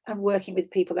and working with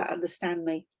people that understand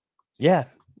me. Yeah,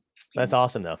 that's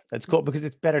awesome though. That's cool, because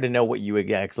it's better to know what you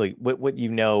actually, what you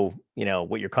know,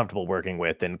 what you're comfortable working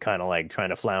with, and kind of like trying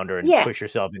to flounder and push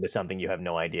yourself into something you have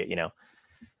no idea, you know.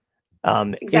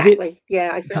 Exactly.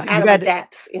 I feel out of my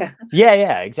depth.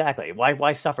 Yeah, exactly.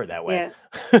 Why suffer that way?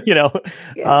 You know.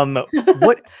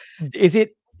 What is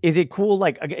it cool?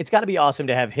 Like, it's got to be awesome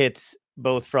to have hits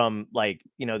both from, like,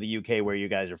 you know, the UK where you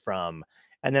guys are from,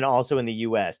 and then also in the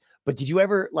US. But did you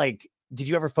ever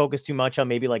focus too much on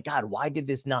maybe like, God, why did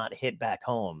this not hit back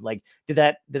home? Like, did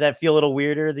that feel a little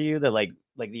weirder to you, that like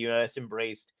the US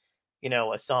embraced, you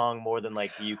know, a song more than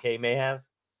like the UK may have?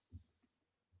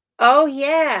 Oh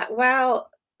yeah,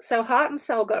 well, so Heart and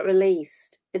Soul got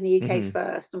released in the UK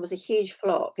first and was a huge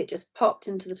flop. It just popped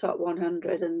into the top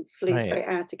 100 and flew straight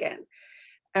out again.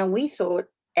 And we thought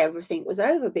everything was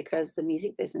over, because the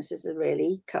music business is a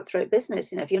really cutthroat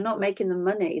business. You know, if you're not making the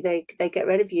money, they get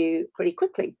rid of you pretty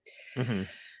quickly.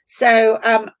 So,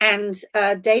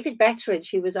 David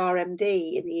Betteridge, who was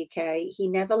RMD in the UK, he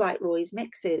never liked Roy's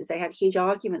mixes. They had huge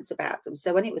arguments about them.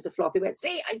 So when it was a flop, he went,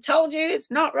 "See, I told you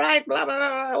it's not right, blah, blah,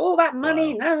 blah, all that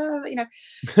money." No, you know.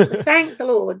 But thank the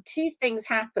Lord, two things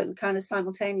happened kind of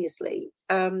simultaneously.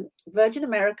 Virgin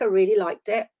America really liked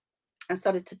it and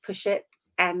started to push it,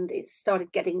 and it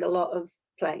started getting a lot of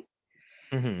play.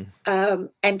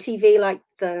 MTV liked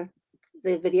the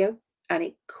video, and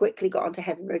it quickly got onto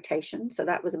heavy rotation. So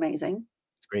that was amazing.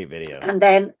 Great video. And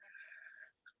then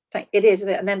it is.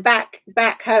 And then back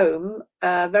home,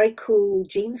 a very cool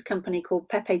jeans company called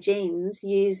Pepe Jeans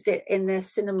used it in their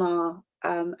cinema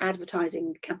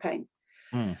advertising campaign.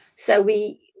 So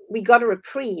we got a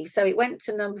reprieve. So it went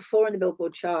to number 4 in the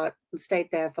Billboard chart and stayed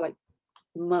there for like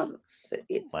months.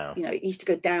 You know, it used to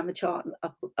go down the chart and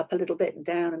up a little bit and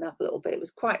down and up a little bit. It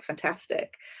was quite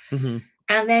fantastic.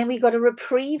 And then we got a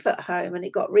reprieve at home, and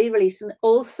it got re-released and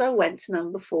also went to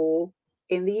number 4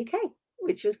 in the UK,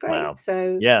 which was great.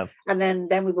 So and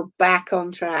then we were back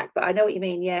on track. But I know what you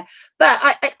mean. But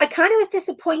I kind of was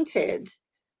disappointed,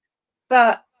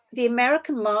 but the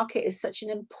American market is such an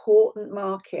important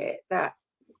market that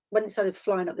when it started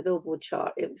flying up the Billboard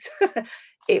chart,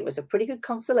 it was a pretty good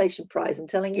consolation prize, I'm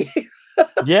telling you.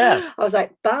 I was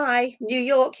like, bye, New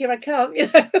York, here I come. You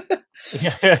know?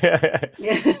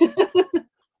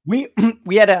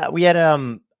 We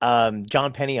had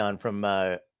John Penny on from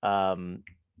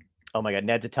oh my God,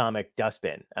 Ned's Atomic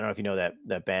Dustbin. I don't know if you know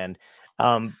that band.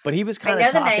 But he was kind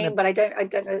of talking. I know the name, but I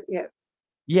don't know.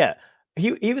 Yeah.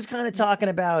 He was kind of talking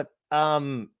about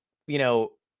you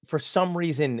know, for some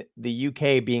reason the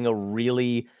UK being a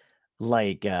really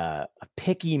like a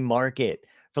picky market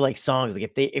for like songs.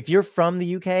 Like if you're from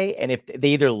the UK and if they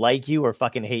either like you or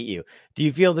fucking hate you. Do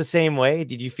you feel the same way?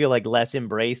 Did you feel like less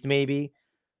embraced maybe?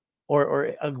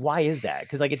 or why is that?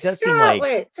 Because like it does seem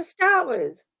like to start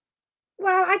with.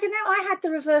 Well, I don't know. I had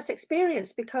the reverse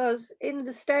experience because in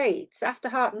the States, after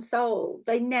Heart and Soul,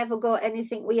 they never got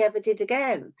anything we ever did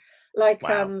again. Like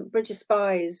Bridge of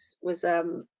Spies was a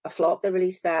flop. They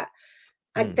released that.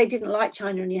 They didn't like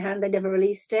China in Your Hand. They never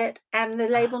released it. And the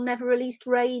label never released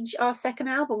Rage, our second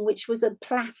album, which was a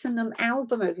platinum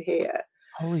album over here.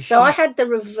 Holy shit. So I had the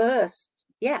reverse.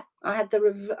 Yeah, I had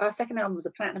our second album was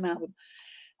a platinum album.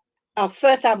 Our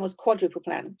first album was quadruple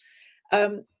platinum.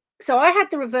 So I had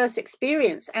the reverse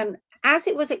experience, and as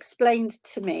it was explained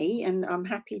to me, and I'm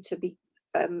happy to be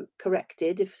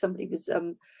corrected if somebody was,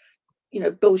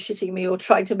 bullshitting me or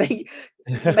trying to make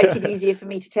it easier for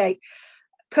me to take,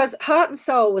 because Heart and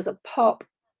Soul was a pop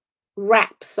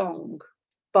rap song,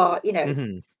 but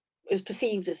it was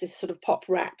perceived as this sort of pop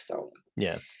rap song.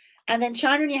 Yeah. And then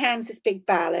China in Your Hand's this big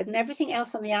ballad, and everything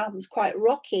else on the album's quite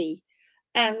rocky.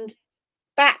 And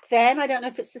back then, I don't know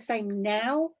if it's the same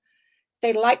now,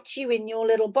 they liked you in your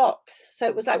little box. So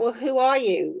it was like, well, who are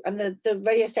you? And the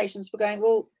radio stations were going,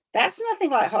 well, that's nothing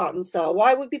like Heart and Soul.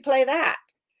 Why would we play that?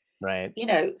 Right.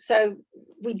 So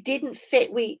we didn't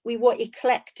fit. We were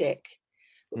eclectic.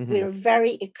 We're a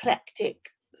very eclectic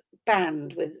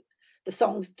band with the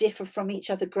songs differ from each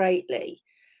other greatly.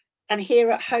 And here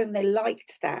at home, they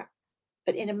liked that.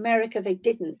 But in America, they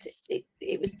didn't.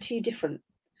 It was too different.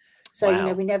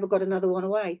 So, we never got another one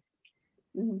away.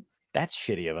 That's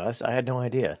shitty of us. I had no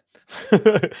idea.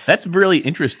 That's really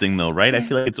interesting, though, right? I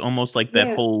feel like it's almost like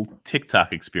that whole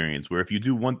TikTok experience where if you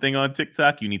do one thing on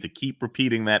TikTok, you need to keep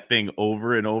repeating that thing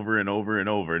over and over and over and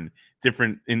over, and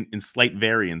different in slight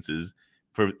variances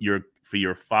for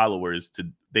your followers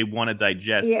they want to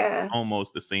digest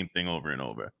almost the same thing over and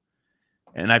over.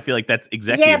 And I feel like that's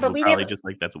executives will probably just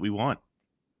like, that's what we want.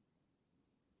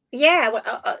 Yeah,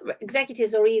 well,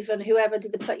 executives or even whoever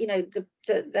did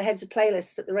the heads of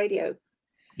playlists at the radio.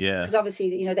 Yeah, because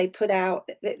obviously they put out,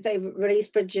 they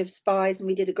released Bridge of Spies, and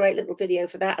we did a great little video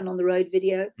for that, and On the Road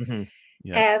video,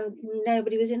 and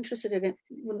nobody was interested in it.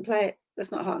 Wouldn't play it.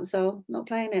 That's not Heart and Soul. Not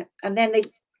playing it. And then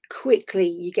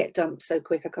you get dumped so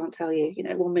quick. I can't tell you.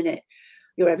 1 minute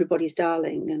you're everybody's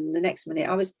darling, and the next minute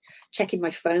I was checking my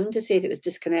phone to see if it was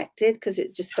disconnected because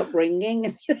it just stopped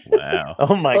ringing. Wow.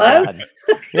 Oh my God.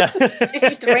 Yeah. It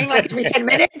used to ring like every 10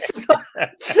 minutes.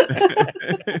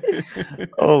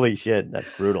 Holy shit,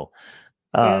 that's brutal.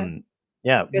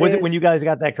 Yeah. Was it when you guys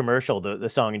got that commercial, the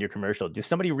song in your commercial, did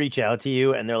somebody reach out to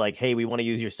you and they're like, hey, we want to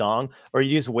use your song? Or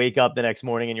you just wake up the next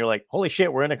morning and you're like, holy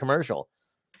shit, we're in a commercial?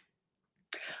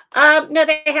 No,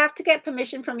 they have to get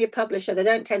permission from your publisher. They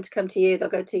don't tend to come to you. They'll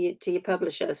go to your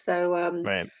publisher. So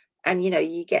right. And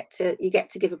you get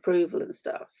to give approval and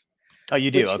stuff. Oh,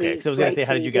 you do? Okay. So I was gonna say,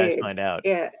 how did you guys find out?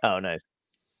 Yeah. Oh, nice.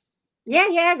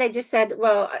 Yeah. They just said,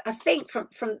 well, I think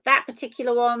from that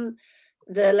particular one,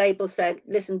 the label said,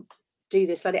 listen, do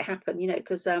this, let it happen,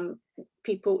 because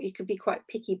people, you could be quite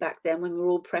picky back then when we were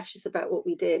all precious about what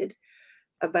we did,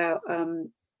 about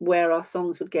where our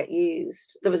songs would get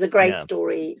used. There was a great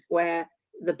story where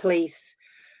the police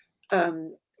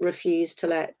refused to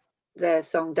let their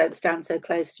song "Don't Stand So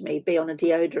Close to Me" be on a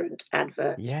deodorant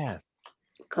advert. Yeah,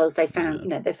 because they found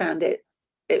they found it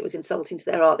was insulting to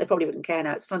their art. They probably wouldn't care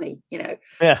now. It's funny, Yeah.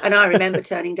 And I remember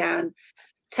turning down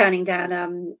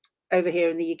over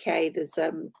here in the UK. There's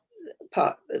a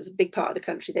big part of the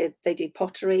country they do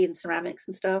pottery and ceramics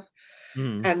and stuff.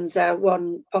 And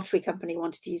one pottery company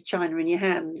wanted to use China in Your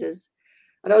Hand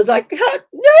and I was like,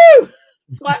 no,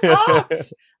 it's my art. I'm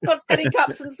not selling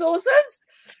cups and saucers,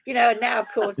 and now of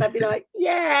course I'd be like,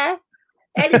 yeah,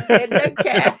 anything, don't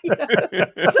care.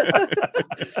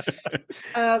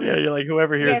 Yeah, you're like,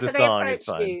 whoever hears the song, it's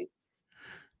fine. You.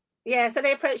 Yeah, so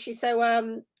they approached you.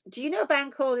 So do you know a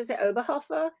band called, is it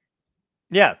Oberhofer?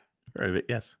 Yeah, heard of it,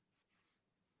 yes.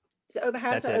 Is it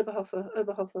Oberhaus or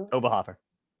Oberhofer? Oberhofer.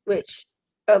 Which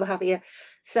Oberhofer, yeah.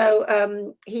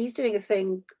 So he's doing a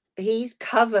thing. He's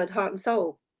covered Heart and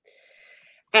Soul,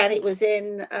 and it was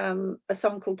in a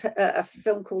film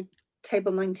called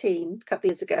Table 19 a couple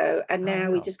of years ago. And now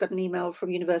we just got an email from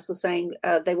Universal saying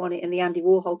they want it in the Andy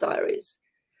Warhol Diaries.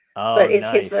 Oh, but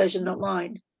it's his version, not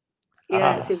mine.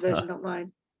 Yeah, it's his version, not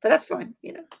mine. But that's fine,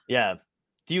 Yeah.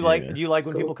 Do you like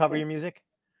when people cover your music?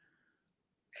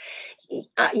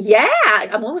 Yeah,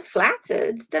 I'm always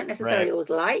flattered. Don't necessarily always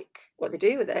like what they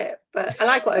do with it, but I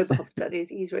like what Oberhofer does.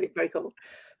 He's really very cool.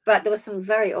 But there were some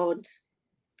very odd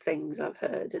things I've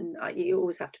heard, and you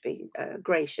always have to be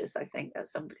gracious, I think, that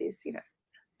somebody's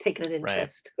taken an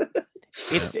interest.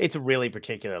 It's really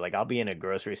particular. Like I'll be in a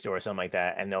grocery store or something like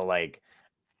that, and they'll like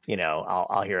you know,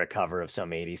 I'll hear a cover of some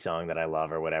 80s song that I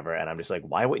love or whatever, and I'm just like,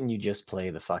 why wouldn't you just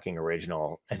play the fucking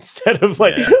original instead of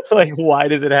like like why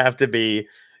does it have to be,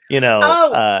 you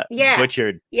know,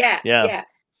 butchered? Yeah.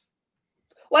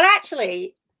 Well,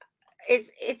 actually,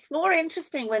 it's more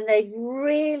interesting when they've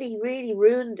really, really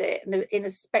ruined it in a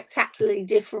spectacularly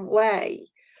different way,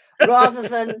 rather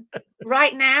than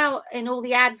right now in all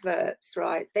the adverts,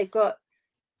 right?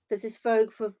 There's this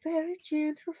vogue for very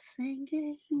gentle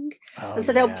singing. And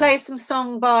so they'll play some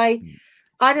song by,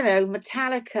 I don't know,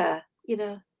 Metallica, you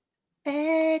know,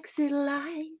 exit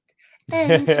light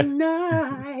and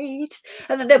tonight.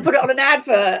 And then they'll put it on an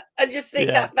advert and just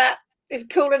think that is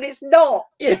cool, and it's not.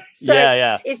 You know?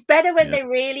 So it's better when they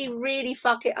really, really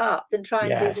fuck it up than try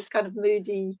and do this kind of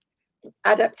moody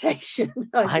adaptation.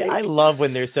 I love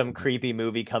when there's some creepy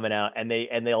movie coming out and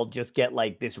they'll just get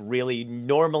like this really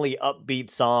normally upbeat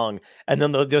song and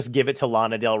then they'll just give it to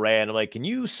Lana Del Rey and I'm like, can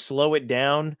you slow it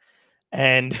down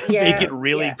and make it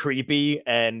really creepy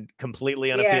and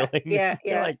completely unappealing? Yeah.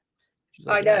 Like,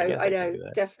 I know.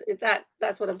 Definitely,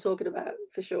 that's what I'm talking about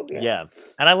for sure. Yeah,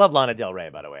 and I love Lana Del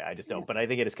Rey, by the way. I just don't, but I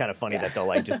think it is kind of funny that they'll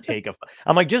like just take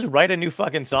I'm like, just write a new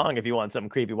fucking song if you want something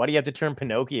creepy. Why do you have to turn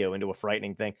Pinocchio into a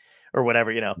frightening thing or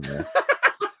whatever? You know,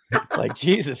 like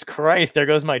Jesus Christ, there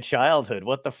goes my childhood.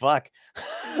 What the fuck?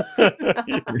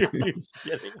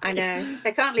 I know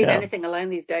they can't leave anything alone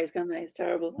these days, can they? It's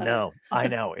terrible. I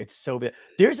know it's so bad.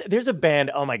 There's a band.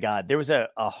 Oh my god, there was a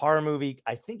horror movie.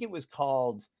 I think it was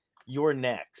called You're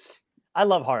Next. I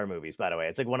love horror movies, by the way.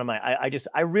 It's like one of my,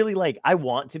 I really like, I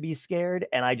want to be scared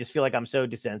and I just feel like I'm so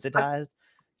desensitized.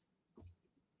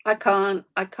 I can't.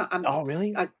 Oh,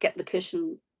 really? I get the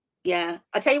cushion. Yeah.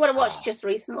 I tell you what I watched just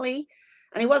recently,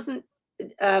 and it wasn't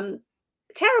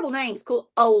terrible name. It's called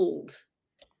Old.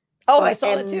 Oh, I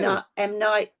saw that too. M.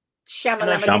 Night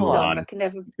Shyamalan. I can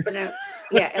never pronounce.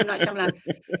 Yeah, M. Night Shyamalan.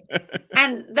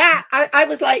 And that, I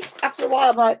was like, after a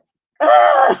while, I'm like,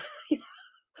 oh!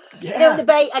 Yeah. You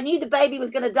know, I knew the baby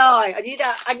was going to die. I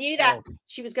knew that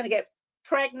she was going to get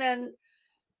pregnant.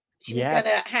 She was going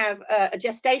to have a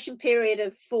gestation period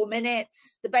of 4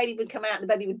 minutes. The baby would come out and the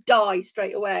baby would die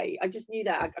straight away. I just knew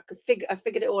that. I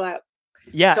figured it all out.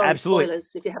 Yeah, Sorry, absolutely.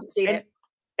 Spoilers if you haven't seen it.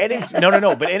 And it's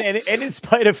no, but in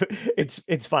spite of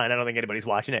it's fine. I don't think anybody's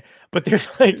watching it, but there's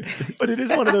like, but it is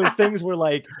one of those things where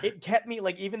like it kept me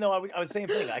like, even though I was saying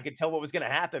thing, I could tell what was going to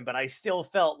happen, but I still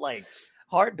felt like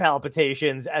heart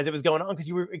palpitations as it was going on because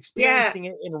you were experiencing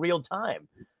it in real time.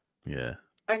 Yeah,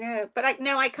 I know, but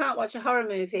I can't watch a horror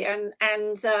movie, and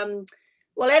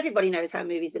well, everybody knows how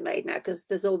movies are made now because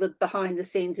there's all the behind the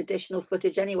scenes additional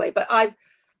footage anyway. But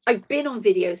I've been on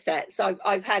video sets.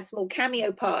 I've had small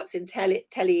cameo parts in telly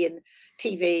and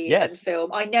TV and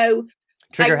film. I know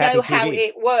how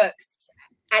it works,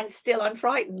 and still I'm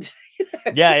frightened. You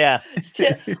know? Yeah.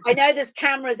 Still, I know there's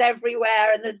cameras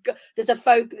everywhere, and there's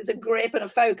a grip and a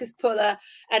focus puller,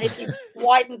 and if you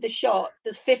widen the shot,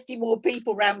 there's 50 more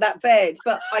people around that bed.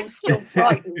 But I'm still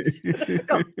frightened.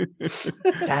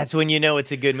 That's when you know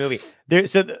it's a good movie.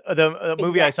 So the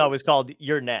movie I saw was called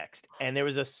You're Next, and there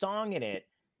was a song in it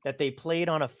that they played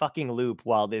on a fucking loop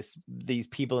while these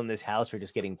people in this house were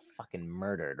just getting fucking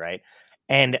murdered, right?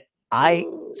 And I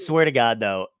swear to God,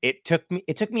 though, it took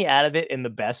me out of it in the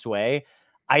best way.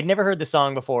 I'd never heard the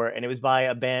song before, and it was by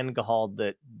a band called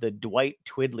the Dwight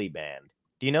Twiddley Band.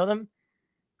 Do you know them?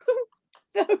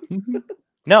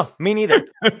 No, me neither.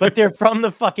 But they're from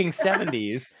the fucking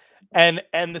 70s, and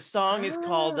the song is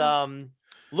called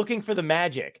 "Looking for the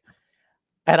Magic."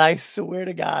 And I swear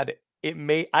to God, I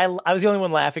was the only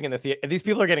one laughing in the theater. These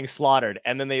people are getting slaughtered,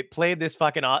 and then they played this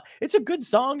fucking. It's a good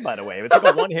song, by the way. It's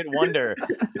like a one-hit wonder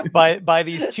by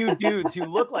these two dudes who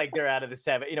look like they're out of the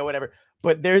 70s, you know, whatever.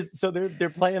 But they're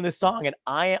playing this song, and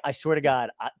I swear to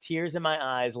God, tears in my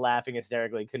eyes, laughing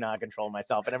hysterically, could not control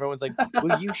myself. And everyone's like,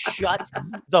 "Will you shut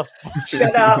the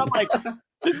shut up?" I'm like,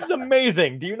 "This is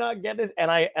amazing. Do you not get this?" And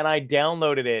I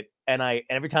downloaded it, and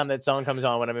every time that song comes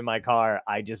on when I'm in my car,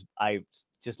 I just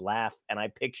laugh and I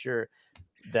picture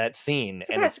that scene.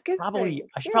 So and it's probably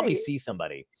I should probably see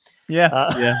somebody.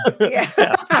 Yeah.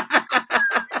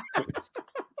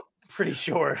 Pretty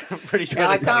sure. No,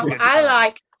 I can't.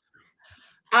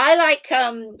 I like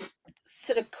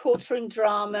sort of courtroom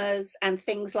dramas and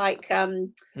things like I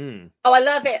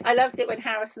love it. I loved it when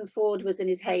Harrison Ford was in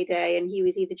his heyday and he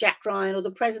was either Jack Ryan or the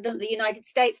president of the United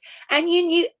States, and you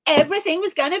knew everything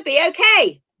was going to be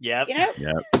okay. Yeah, you know,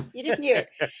 you just knew it.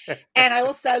 And I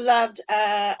also loved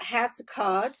House of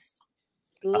Cards.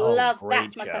 That's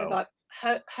my show. kind of like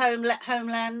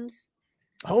Homeland.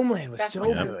 Homeland was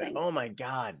so good. Oh my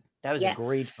God, that was a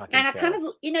great fucking show. I kind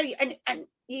of, you know, and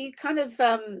you kind of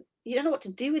you don't know what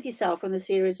to do with yourself when the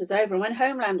series was over. And when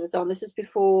Homeland was on, this was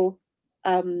before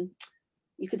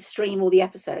you could stream all the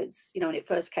episodes, you know, when it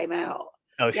first came out.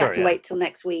 Oh, you sure. had to wait till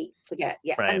next week to get,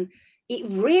 Right. And it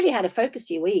really had a focus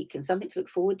to your week and something to look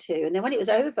forward to. And then when it was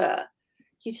over,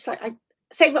 you just like,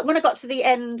 when I got to the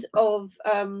end of,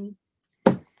 oh,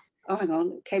 hang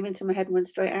on, it came into my head and went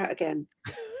straight out again.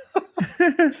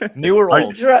 New or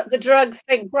old? The drug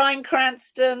thing, Bryan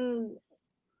Cranston,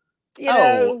 you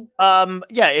know.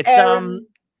 Yeah, it's,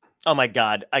 oh my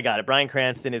God, I got it. Bryan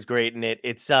Cranston is great in it.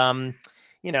 It's,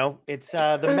 you know, it's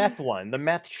the meth one, the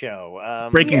meth show.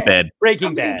 Breaking Bad.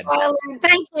 Breaking Bad.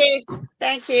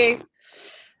 Thank you.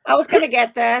 I was going to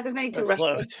get there. There's no need to rush.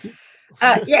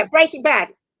 Yeah, Breaking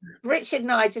Bad. Richard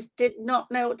and I just did not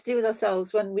know what to do with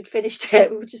ourselves when we'd finished it.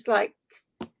 We were just like,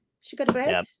 should we go to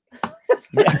bed?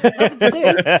 Nothing to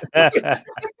do.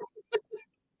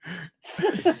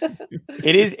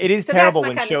 It is so terrible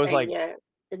when shows like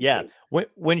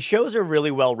when shows are really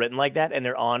well written like that and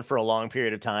they're on for a long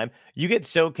period of time, you get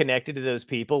so connected to those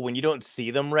people. When you don't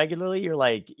see them regularly, you're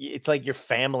like, it's like your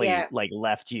family like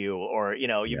left you, or you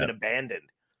know, you've been abandoned.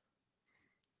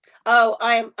 Oh,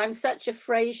 I'm such a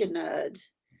Frasier nerd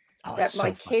that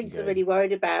my kids are really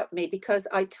worried about me because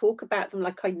I talk about them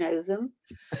like I know them.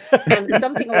 And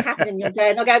something will happen in your day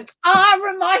and I'll go,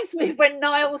 it reminds me of when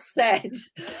Niles said,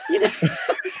 you know.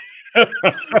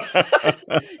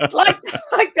 It's like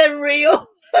they're real.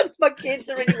 My kids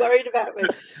are really worried about me.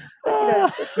 You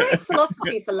know, great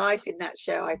philosophy for life in that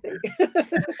show, I think.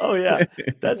 Oh yeah,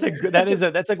 that's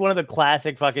like one of the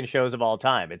classic fucking shows of all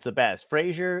time. It's the best.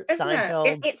 Frasier,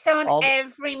 Seinfeld. It's on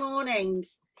every morning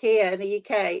here in the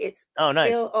UK. It's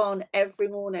still on every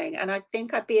morning, and I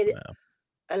think I'd be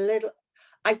a little.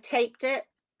 I taped it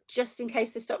just in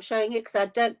case they stop showing it because I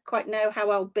don't quite know how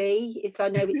I'll be if I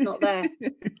know it's not there.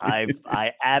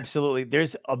 I absolutely,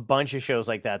 there's a bunch of shows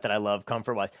like that I love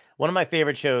comfort wise. One of my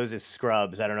favorite shows is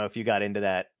Scrubs. I don't know if you got into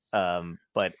that,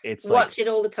 but it's watch it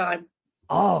all the time.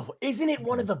 Oh, isn't it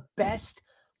one of the best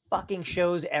fucking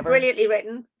shows ever? Brilliantly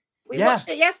written. We watched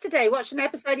it yesterday. Watched an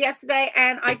episode yesterday,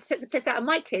 and I took the piss out of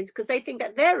my kids because they think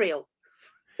that they're real.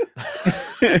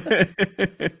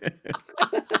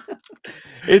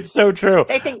 It's so true.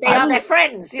 They think they are their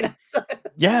friends, you know.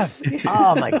 Yeah.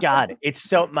 Oh my God. It's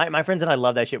so my friends and I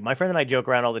love that shit. My friend and I joke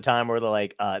around all the time where they're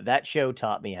like, that show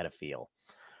taught me how to feel.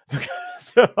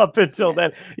 So up until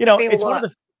then, you know, it's one of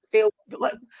the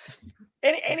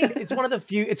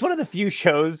it's one of the few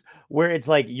shows where it's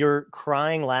like you're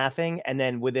crying, laughing, and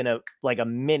then within a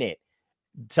minute,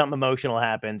 something emotional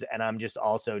happens, and I'm just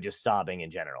also just sobbing in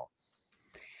general.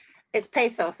 It's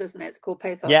pathos, isn't it? It's called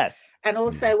pathos. Yes. And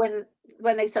also when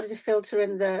they started to filter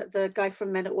in the guy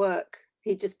from Men at Work,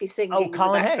 he'd just be singing in the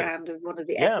background of one of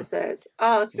the episodes.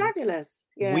 Oh, it's fabulous.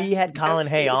 Yeah. We had Colin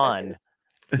Hay on.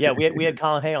 Yeah, we had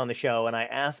Colin Hay on the show, and I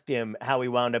asked him how he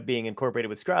wound up being incorporated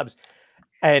with Scrubs.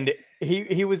 And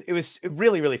it was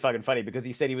really, really fucking funny because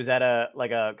he said he was at a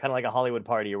kind of like a Hollywood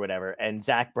party or whatever, and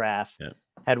Zach Braff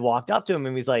had walked up to him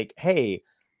and was like, "Hey,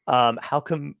 how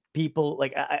come people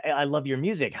like I love your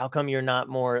music? How come you're not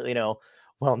more, you know,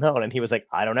 well known?" And he was like,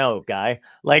 "I don't know, guy.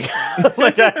 Like,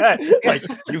 like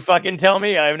you fucking tell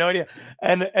me. I have no idea."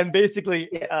 And basically,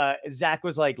 Zach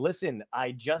was like, "Listen,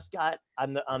 I just got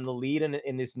I'm the lead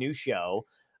in this new show.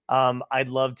 I'd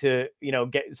love to, you know,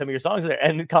 get some of your songs there."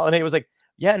 And Colin Hay was like,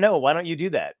 "Yeah, no, why don't you do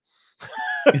that?"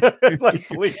 Like,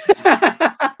 please,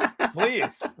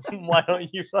 why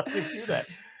don't you fucking do that?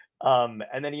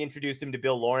 And then he introduced him to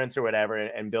Bill Lawrence or whatever,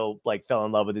 and Bill like fell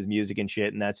in love with his music and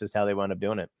shit, and that's just how they wound up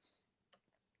doing it.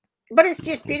 But it's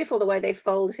just beautiful the way they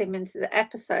fold him into the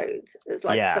episodes as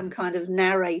like some kind of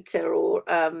narrator or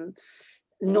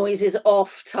noises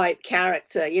off type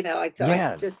character. You know, I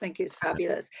just think it's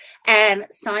fabulous. And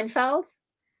Seinfeld.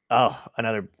 Oh,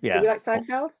 another Do you like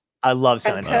Seinfeld? I love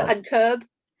Seinfeld. And Curb.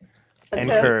 And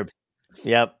Curb.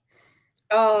 Yep.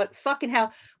 Oh, fucking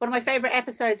hell. One of my favorite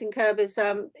episodes in Curb is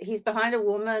he's behind a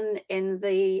woman in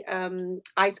the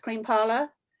ice cream parlor.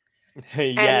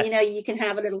 And, you know, you can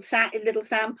have a little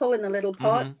sample in a little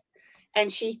pot.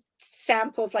 And she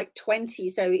samples like 20.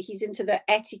 So he's into the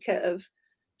etiquette of,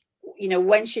 you know,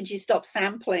 when should you stop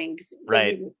sampling?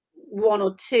 Right. Maybe 1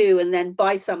 or 2 and then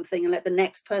buy something and let the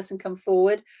next person come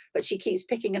forward. But she keeps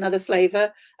picking another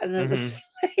flavor and another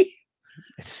flavor.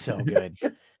 It's so good.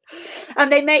 And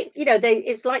they make, you know,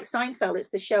 it's like Seinfeld. It's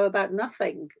the show about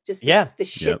nothing, just the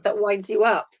shit that winds you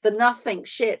up, the nothing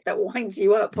shit that winds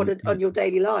you up on your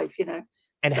daily life, you know.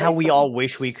 And how we all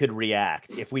wish we could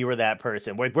react if we were that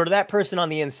person. We're that person on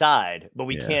the inside, but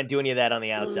we can't do any of that on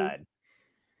the outside.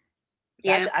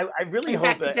 Yeah, I really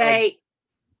hope that. Today.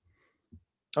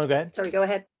 Okay. Sorry, go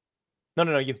ahead.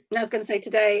 No, you. I was going to say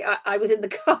today I was in the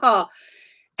car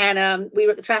and we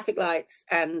were at the traffic lights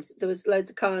and there was loads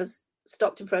of cars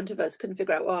stopped in front of us. Couldn't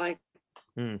figure out why.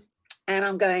 And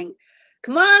I'm going,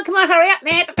 come on, hurry up,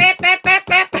 man.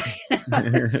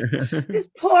 This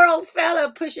poor old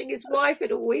fella pushing his wife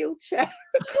in a wheelchair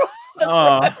across the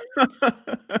road.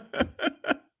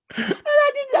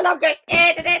 And I'm going,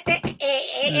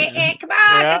 come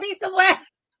on, get me somewhere.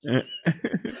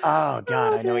 Oh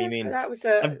God, I know what you mean. That was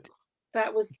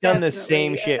done the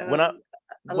same shit when I'm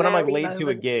like late to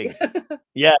a gig.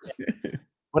 Yeah.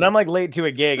 When I'm like late to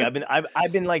a gig,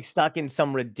 I've been like stuck in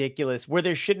some ridiculous where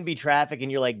there shouldn't be traffic,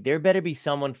 and you're like, there better be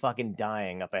someone fucking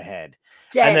dying up ahead.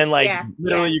 And then like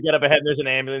literally you get up ahead and there's an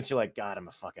ambulance, you're like, God, I'm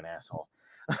a fucking asshole.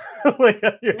 Like,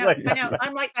 no, like, I know,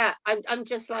 I'm like that. I'm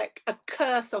just like a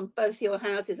curse on both your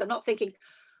houses. I'm not thinking,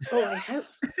 oh, I hope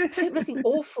nothing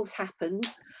awful's happened.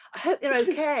 I hope they're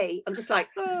okay. I'm just like,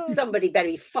 somebody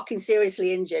very fucking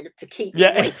seriously injured to keep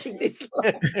waiting this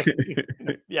long.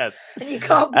 Yes. And you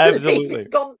can't believe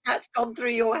that's gone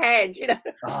through your head, you know.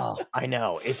 Oh, I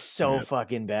know. It's so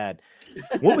fucking bad.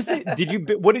 What was it?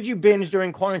 What did you binge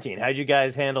during quarantine? How'd you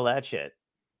guys handle that shit?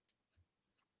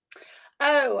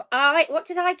 Oh, what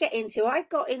did I get into? I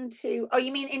got into, oh,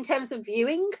 you mean in terms of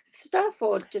viewing stuff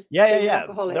or just being an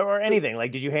alcoholic? Or anything.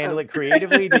 Like, did you handle it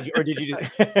creatively? Or did you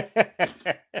just...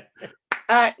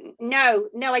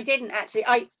 No, I didn't actually.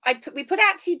 We put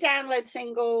out 2 download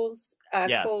singles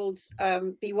called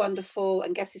Be Wonderful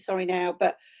and Guess Who's Sorry Now,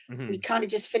 but we kind of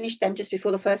just finished them just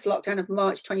before the first lockdown of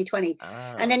March 2020.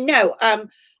 And then a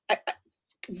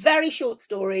very short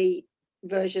story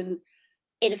version.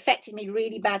 It affected me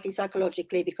really badly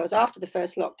psychologically because after the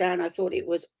first lockdown, I thought it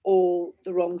was all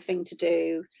the wrong thing to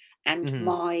do. And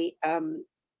my,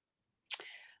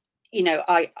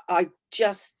 I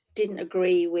just didn't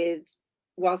agree with,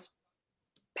 whilst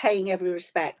paying every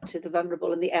respect to the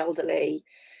vulnerable and the elderly,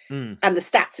 and the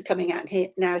stats are coming out here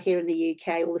in the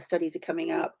UK, all the studies are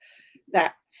coming up,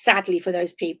 that sadly for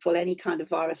those people, any kind of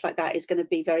virus like that is going to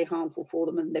be very harmful for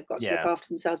them and they've got to look after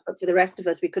themselves. But for the rest of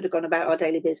us, we could have gone about our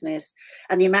daily business.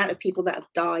 And the amount of people that have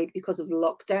died because of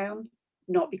lockdown,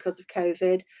 not because of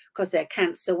COVID, because their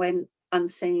cancer went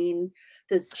unseen,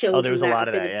 the children that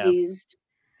have been abused.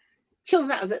 Children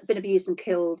that have been abused and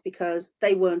killed because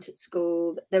they weren't at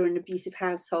school, they're in an abusive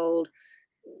household,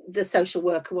 the social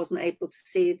worker wasn't able to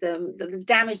see them. The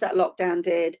damage that lockdown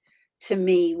did to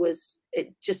me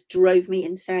it just drove me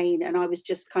insane. And I was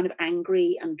just kind of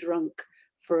angry and drunk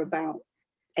for about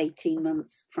 18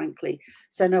 months, frankly.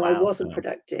 So no, I wasn't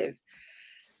productive.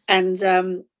 And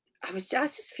I was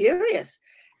just furious.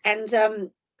 And,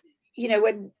 and there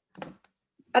was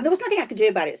nothing I could do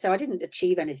about it. So I didn't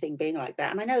achieve anything being like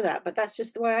that. And I know that, but that's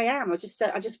just the way I am. I just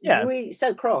really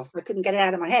so cross. I couldn't get it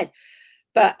out of my head.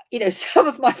 But, some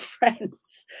of my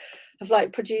friends have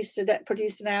like produced an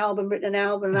album, written an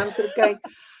album, and I'm sort of going,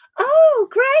 oh,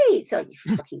 great. Oh, you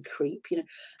fucking creep.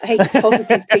 I hate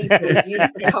positive people who use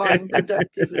the time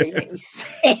productively. Make me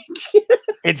sick.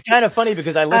 It's kind of funny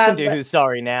because I listened to Who's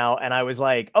Sorry Now and I was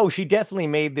like, oh, she definitely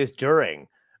made this during.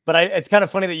 But it's kind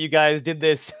of funny that you guys did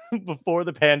this before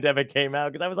the pandemic came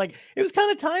out because I was like, it was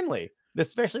kind of timely,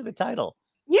 especially the title.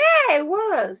 Yeah, it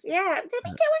was. Yeah. When did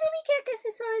we get Guess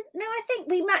Who's Sorry? No, I think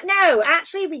no,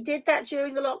 actually we did that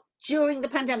during the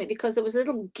pandemic because there was a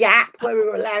little gap where we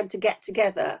were allowed to get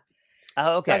together.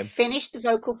 Oh, okay. So I finished the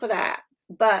vocal for that.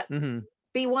 But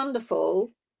Be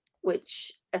Wonderful,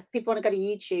 which if people want to go to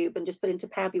YouTube and just put into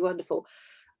Power Be Wonderful,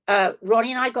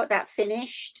 Ronnie and I got that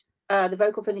finished, the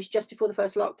vocal finished just before the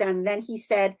first lockdown. And then he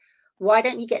said, why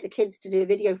don't you get the kids to do a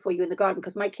video for you in the garden?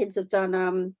 Because my kids have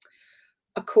done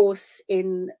a course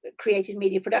in creative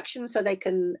media production, so they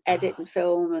can edit and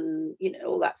film and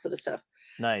all that sort of stuff.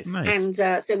 Nice. And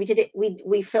so we did it.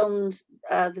 We filmed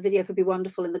the video for Be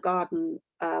Wonderful in the garden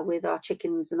with our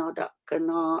chickens and our duck and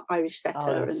our Irish setter.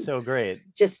 Oh, that's so great.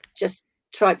 Just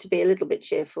tried to be a little bit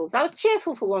cheerful. I was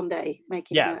cheerful for one day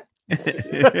making that.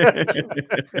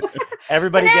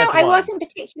 Everybody gets one. I wasn't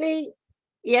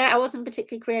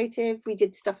particularly creative. We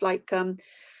did stuff like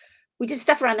we did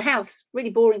stuff around the house, really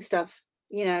boring stuff.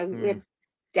 We had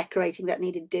decorating that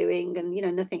needed doing and,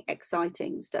 nothing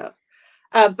exciting stuff.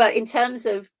 But in terms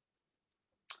of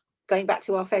going back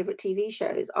to our favorite TV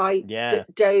shows, I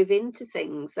dove into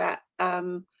things that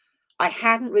I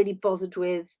hadn't really bothered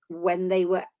with when they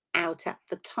were out at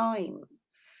the time.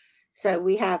 So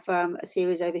we have a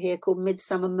series over here called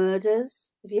Midsummer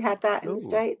Murders. Have you had that in the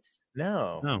States?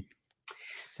 No.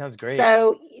 Sounds great.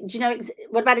 So do you know,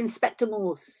 what about Inspector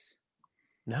Morse?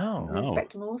 No.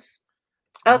 Inspector Morse?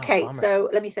 Okay, so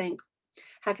let me think.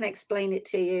 How can I explain it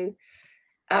to you?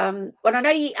 Well,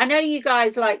 I know you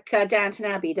guys like Downton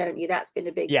Abbey, don't you? That's been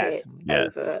a big hit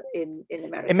over in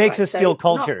America. It makes us feel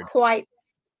cultured. Not quite.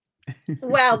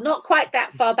 Well, not quite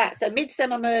that far back. So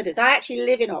Midsummer Murders. I actually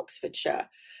live in Oxfordshire,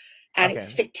 and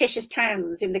it's fictitious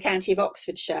towns in the county of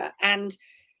Oxfordshire, and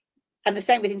the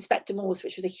same with Inspector Morse,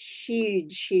 which was a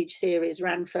huge series,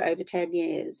 ran for over 10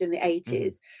 years in the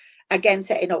 80s, again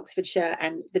set in Oxfordshire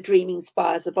and the dreaming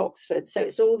spires of Oxford. So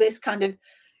it's all this kind of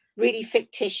really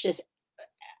fictitious,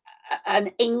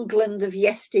 an England of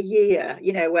yesteryear,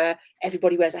 you know, where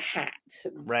everybody wears a hat,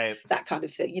 and that kind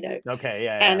of thing, you know.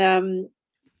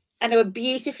 And they were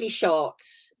beautifully shot,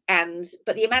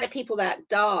 but the amount of people that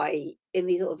die in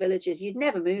these little villages, you'd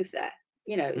never move there.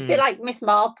 You know, a bit like Miss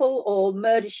Marple or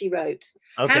Murder, She Wrote.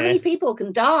 How many people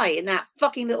can die in that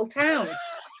fucking little town?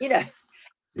 You know,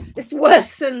 it's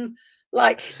worse than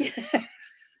like, you know,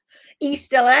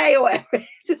 East LA or whatever.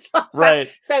 It's just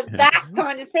like so that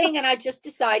kind of thing. And I just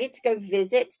decided to go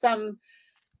visit some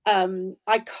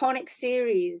iconic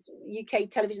series, UK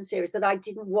television series that I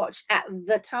didn't watch at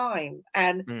the time,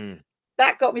 and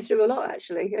that got me through a lot,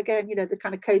 actually. Again, you know, the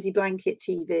kind of cozy blanket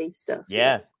TV stuff.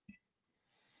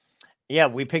 Yeah,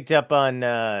 we picked up on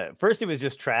first it was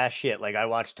just trash shit. Like I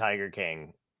watched Tiger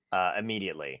King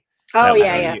immediately. Oh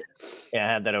yeah, I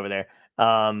had that over there.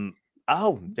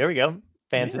 Oh, there we go.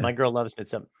 Fans, my girl loves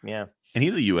Midsummer. Yeah, and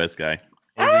he's a US guy.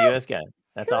 He's a US guy.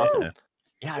 That's awesome.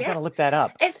 Yeah, I gotta look that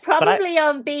up. It's probably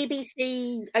on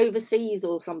BBC Overseas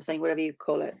or something, whatever you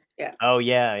call it. Yeah. Oh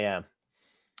yeah.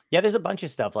 There's a bunch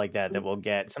of stuff like that we'll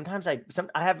get. Sometimes I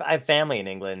have family in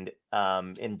England,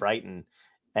 in Brighton,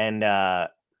 and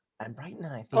Brighton,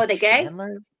 I think. Oh, are they gay?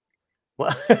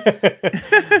 Well,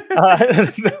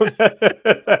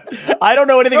 I don't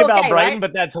know anything about Brighton,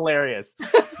 but that's hilarious.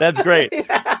 That's great.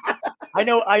 I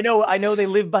know they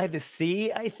live by the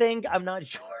sea, I think. I'm not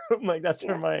sure. Like that's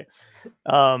for my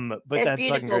but it's that's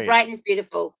beautiful. Great. Brighton is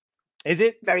beautiful. Is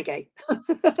it? Very gay.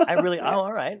 I really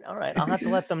all right. I'll have to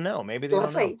let them know. Maybe they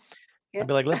don't know. I'll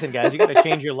be like, listen, guys, you got to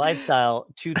change your lifestyle.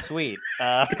 Too sweet. You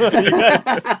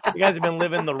guys have been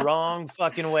living the wrong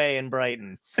fucking way in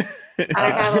Brighton. I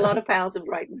have a lot of pals in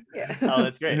Brighton. Yeah. Oh,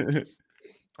 that's great.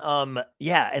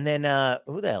 Yeah, and then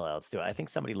who the hell else do I think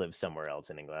somebody lives somewhere else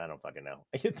in England? I don't fucking know.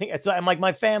 I think so. I'm like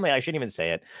my family. I shouldn't even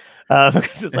say it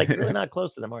because it's like you're really not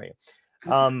close to them, are you?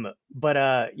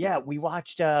 But yeah, we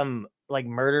watched like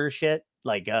murder shit.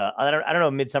 Like I don't know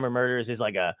if Midsummer Murders is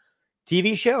like a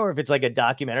TV show or if it's like a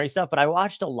documentary stuff, but I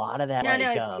watched a lot of that. No,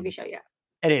 it's a TV show, yeah.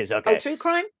 It is, okay. Oh, true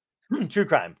crime? True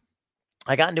crime.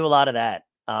 I got into a lot of that,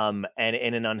 and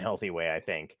in an unhealthy way, I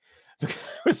think. Because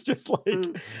I was just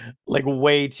like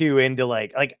way too into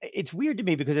like it's weird to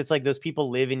me because it's like those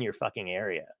people live in your fucking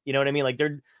area. You know what I mean? Like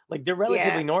they're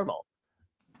relatively normal.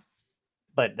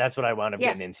 But that's what I wound up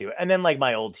getting into. And then like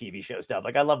my old TV show stuff.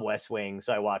 Like I love West Wing,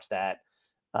 so I watched that.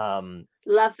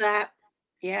 Love that.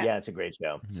 Yeah, it's a great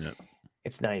show. Yeah.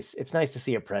 It's nice. It's nice to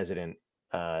see a president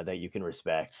that you can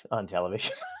respect on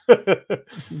television. The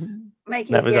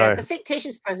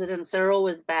fictitious presidents are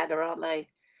always better, aren't they?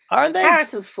 Aren't they?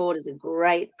 Harrison Ford is a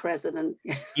great president.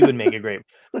 He would make a great.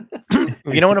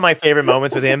 You know, one of my favorite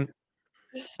moments with him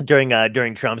during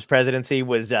Trump's presidency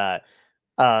was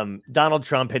Donald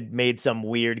Trump had made some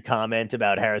weird comment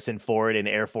about Harrison Ford in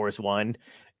Air Force One,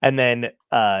 and then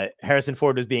Harrison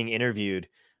Ford was being interviewed.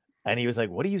 And he was like,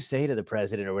 what do you say to the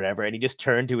president or whatever? And he just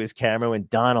turned to his camera and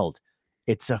went, Donald,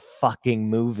 it's a fucking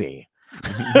movie.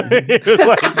 He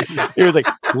was like,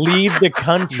 leave the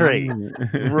country.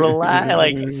 Relax,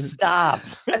 like, stop.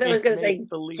 And I was going to say,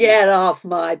 get off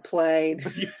my plane.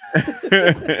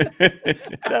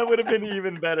 That would have been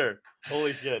even better.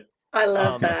 Holy shit. I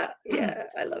love that. Yeah,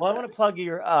 I love that. I want to plug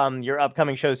your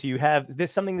upcoming show. So you have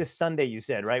this Sunday, you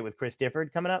said, right? With Chris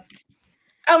Difford coming up?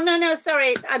 Oh, no,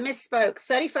 sorry. I misspoke.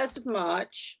 31st of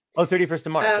March. Oh, 31st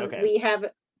of March. Okay. We have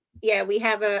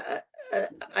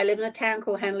I live in a town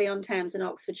called Henley-on-Thames in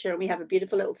Oxfordshire, and we have a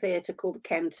beautiful little theatre called the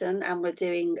Kenton, and we're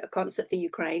doing a concert for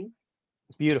Ukraine.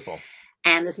 Beautiful.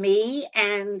 And there's me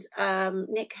and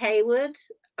Nick Hayward.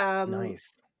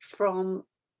 Nice. From,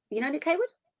 you know Nick Hayward?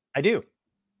 I do.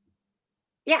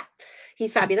 Yeah,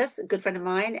 he's fabulous, a good friend of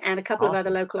mine, and a couple of other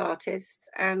local artists.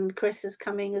 And Chris is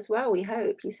coming as well, we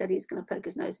hope. He said he's going to poke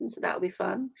his nose in, so that'll be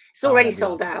fun. It's already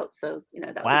sold out, so, you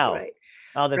know, that'll be great.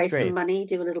 Oh, that's great. Raise some money,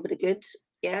 do a little bit of good.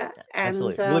 Yeah. And,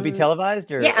 absolutely. Will it be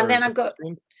televised? Or, and then I've got...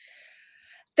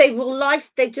 They will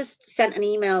they just sent an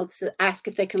email to ask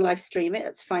if they can live stream it.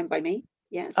 That's fine by me.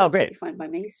 Yeah, it's great. Fine by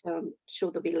me. So I'm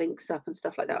sure there'll be links up and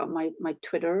stuff like that on my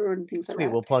Twitter and things like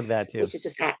that. We'll plug that too. Which is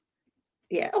just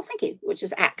oh, thank you. Which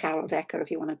is @Carol Decker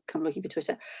if you want to come looking for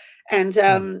Twitter. And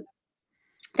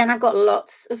Then I've got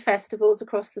lots of festivals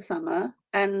across the summer.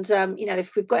 And, you know,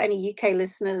 if we've got any UK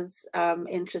listeners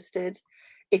interested,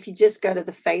 if you just go to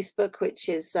the Facebook, which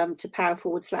is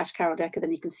 /Carol Decker,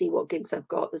 then you can see what gigs I've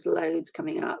got. There's loads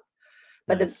coming up.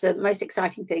 But Nice. the most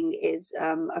exciting thing is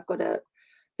I've got a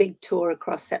big tour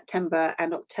across September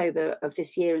and October of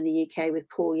this year in the UK with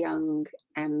Paul Young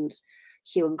and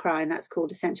Hue and Cry, and that's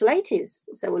called Essential 80s.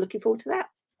 So we're looking forward to that.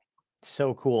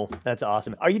 So cool. That's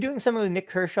awesome. Are you doing something with Nick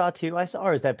Kershaw too? I saw,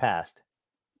 or is that past?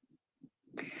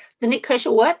 The Nick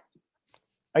Kershaw what?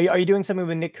 Are you doing something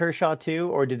with Nick Kershaw too,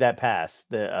 or did that pass?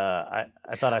 I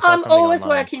thought I saw I'm something always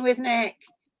online. working with Nick.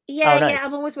 Yeah, Oh, nice. yeah,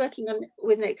 I'm always working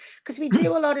with Nick because we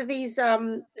do a lot of these.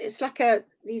 It's like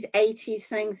these 80s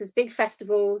things. There's big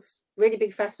festivals, really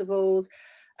big festivals.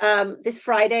 This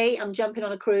Friday, I'm jumping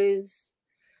on a cruise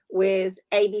with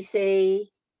ABC,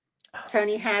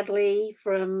 Tony Hadley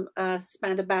from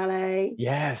Spandau Ballet.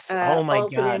 Yes. Oh my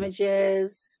Altered God.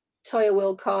 Images, Toya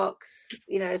Wilcox.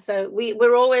 You know, so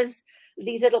we're always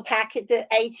these little packet. The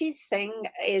 80s thing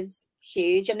is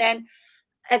huge, and then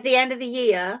at the end of the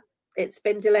year, it's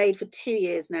been delayed for 2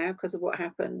 years now because of what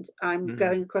happened. I'm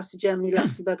going across to Germany,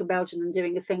 Luxembourg, and Belgium and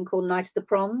doing a thing called Night of the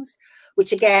Proms,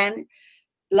 which again,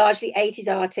 largely 80s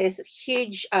artists,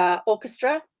 huge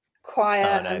orchestra,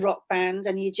 choir, nice. and rock band,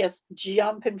 and you just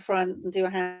jump in front and do a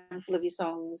handful of your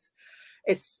songs.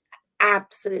 It's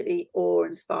absolutely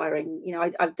awe-inspiring. You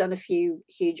know, I've done a few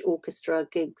huge orchestra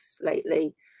gigs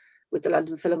lately with the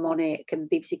London Philharmonic and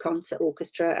BBC Concert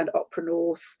Orchestra and Opera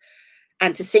North.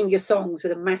 And to sing your songs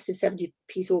with a massive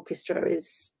 70-piece orchestra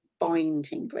is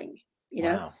spine-tingling, you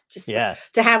know? Wow. Just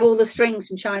to have all the strings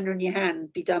from China in your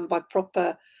hand be done by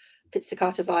proper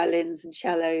pizzicato violins and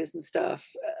cellos and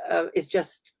stuff is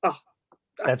just,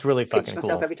 that's really fucking pinch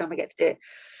myself cool. every time I get to do it.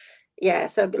 Yeah,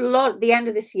 so the end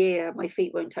of this year, my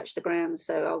feet won't touch the ground,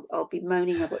 so I'll be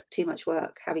moaning I've got too much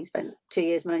work, having spent 2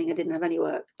 years moaning I didn't have any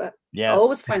work. But I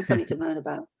always find something to moan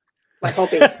about. My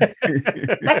hobby.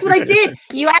 That's what I did.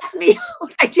 You asked me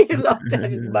what I did in lockdown. I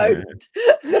just moaned.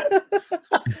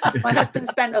 My husband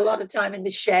spent a lot of time in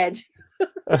the shed.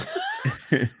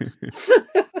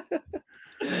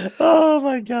 Oh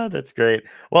my God, that's great.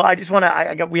 Well, I just want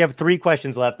to. We have 3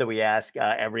 questions left that we ask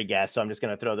every guest, so I'm just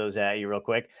going to throw those at you real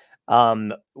quick.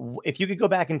 If you could go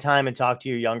back in time and talk to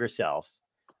your younger self,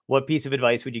 what piece of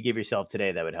advice would you give yourself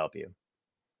today that would help you?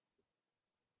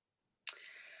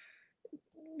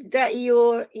 That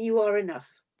you are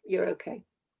enough. You're okay.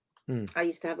 I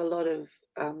used to have a lot of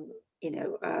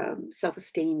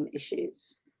self-esteem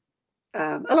issues.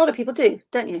 A lot of people do,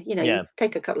 don't you? You know, you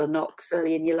take a couple of knocks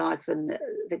early in your life and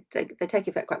they take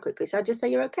effect quite quickly. So I just say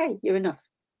you're okay. You're enough.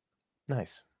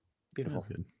 Nice. Beautiful.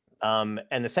 And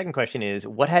the second question is,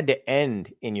 what had to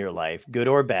end in your life, good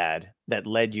or bad, that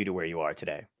led you to where you are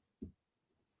today?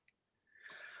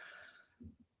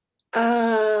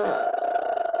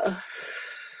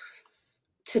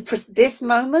 This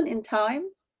moment in time?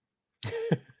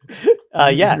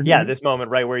 This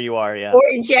moment right where you are, or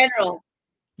in general?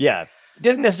 Yeah, it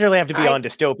doesn't necessarily have to be on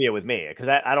Dystopia with me, because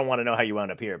I don't want to know how you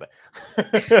wound up here, but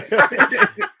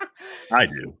I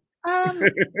do.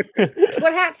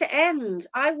 What had to end?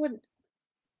 I would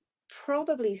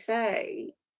probably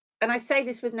say, and I say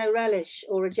this with no relish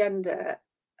or agenda,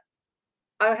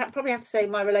 I would probably have to say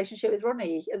my relationship with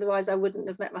Ronnie. Otherwise, I wouldn't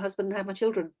have met my husband and had my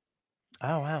children.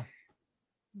 Oh wow,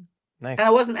 nice. And I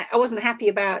wasn't happy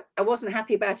about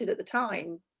it at the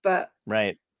time, but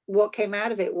what came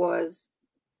out of it was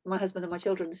my husband and my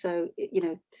children. So you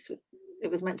know,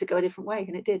 it was meant to go a different way,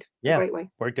 and it did. A great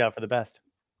way. Worked out for the best.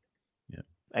 Yeah,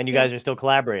 and you guys are still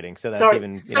collaborating, so that's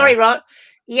sorry, Ron.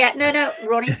 Yeah, no,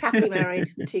 Ronnie's happily married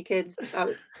with 2 kids.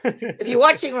 If you're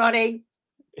watching, Ronnie,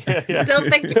 still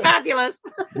think you're fabulous.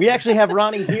 We actually have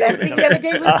Ronnie here. Best thing you ever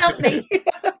did was dump me.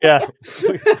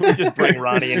 we just bring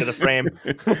Ronnie into the frame.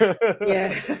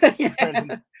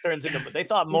 Turns into. They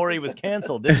thought Maury was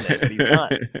canceled, didn't they? But he's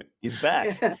not. He's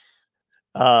back.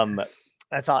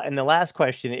 That's all. And the last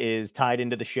question is tied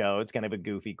into the show. It's kind of a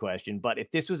goofy question, but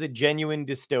if this was a genuine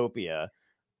dystopia,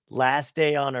 last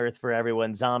day on Earth for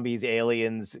everyone, zombies,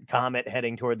 aliens, comet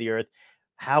heading toward the Earth,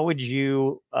 how would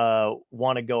you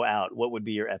want to go out? What would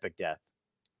be your epic death?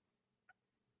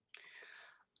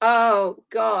 Oh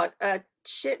God, a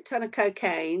shit ton of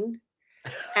cocaine,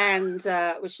 and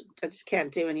which I just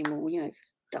can't do anymore. You know,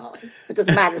 die. It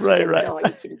doesn't matter if you die,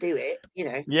 you can do it. You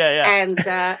know. And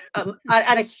a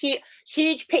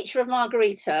huge picture of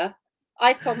margarita,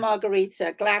 ice cold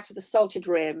margarita, glass with a salted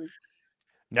rim.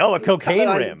 No, a cocaine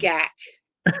rim. Gack.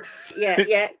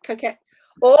 Yeah, cocaine.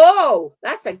 Oh,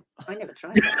 I never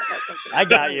tried that. I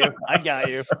got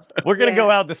you. We're gonna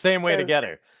go out the same way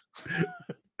together.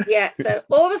 Yeah, so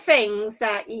all the things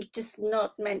that you're just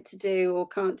not meant to do or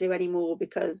can't do anymore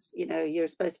because, you know, you're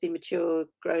supposed to be mature,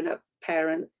 grown-up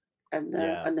parent.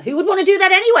 And who would want to do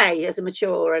that anyway as a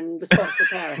mature and responsible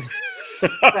parent?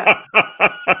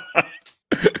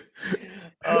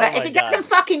 But if it doesn't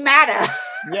fucking matter.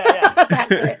 Yeah.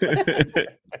 That's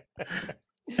it.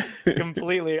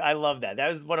 Completely. I love that.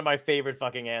 That was one of my favorite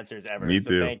fucking answers ever. Me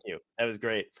too. Thank you. That was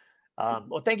great.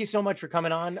 Well, thank you so much for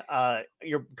coming on.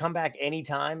 You're come back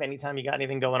anytime you got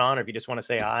anything going on, or if you just want to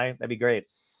say hi, that'd be great.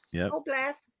 Yeah. Oh,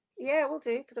 bless. Yeah, we'll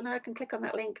do, because I know I can click on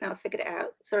that link now. I figured it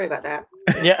out. Sorry about that.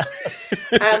 Yeah.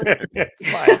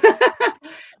 Fine.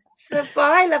 So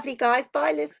bye, lovely guys.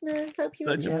 Bye, listeners. Hope you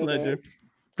enjoyed. Such a pleasure. It.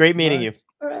 Great meeting you.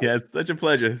 All right. Yeah, it's such a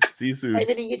pleasure. See you soon. Great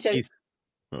meeting you too.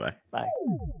 Bye-bye. Bye.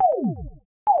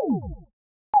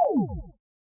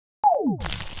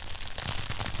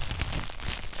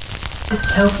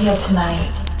 Dystopia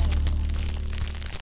tonight.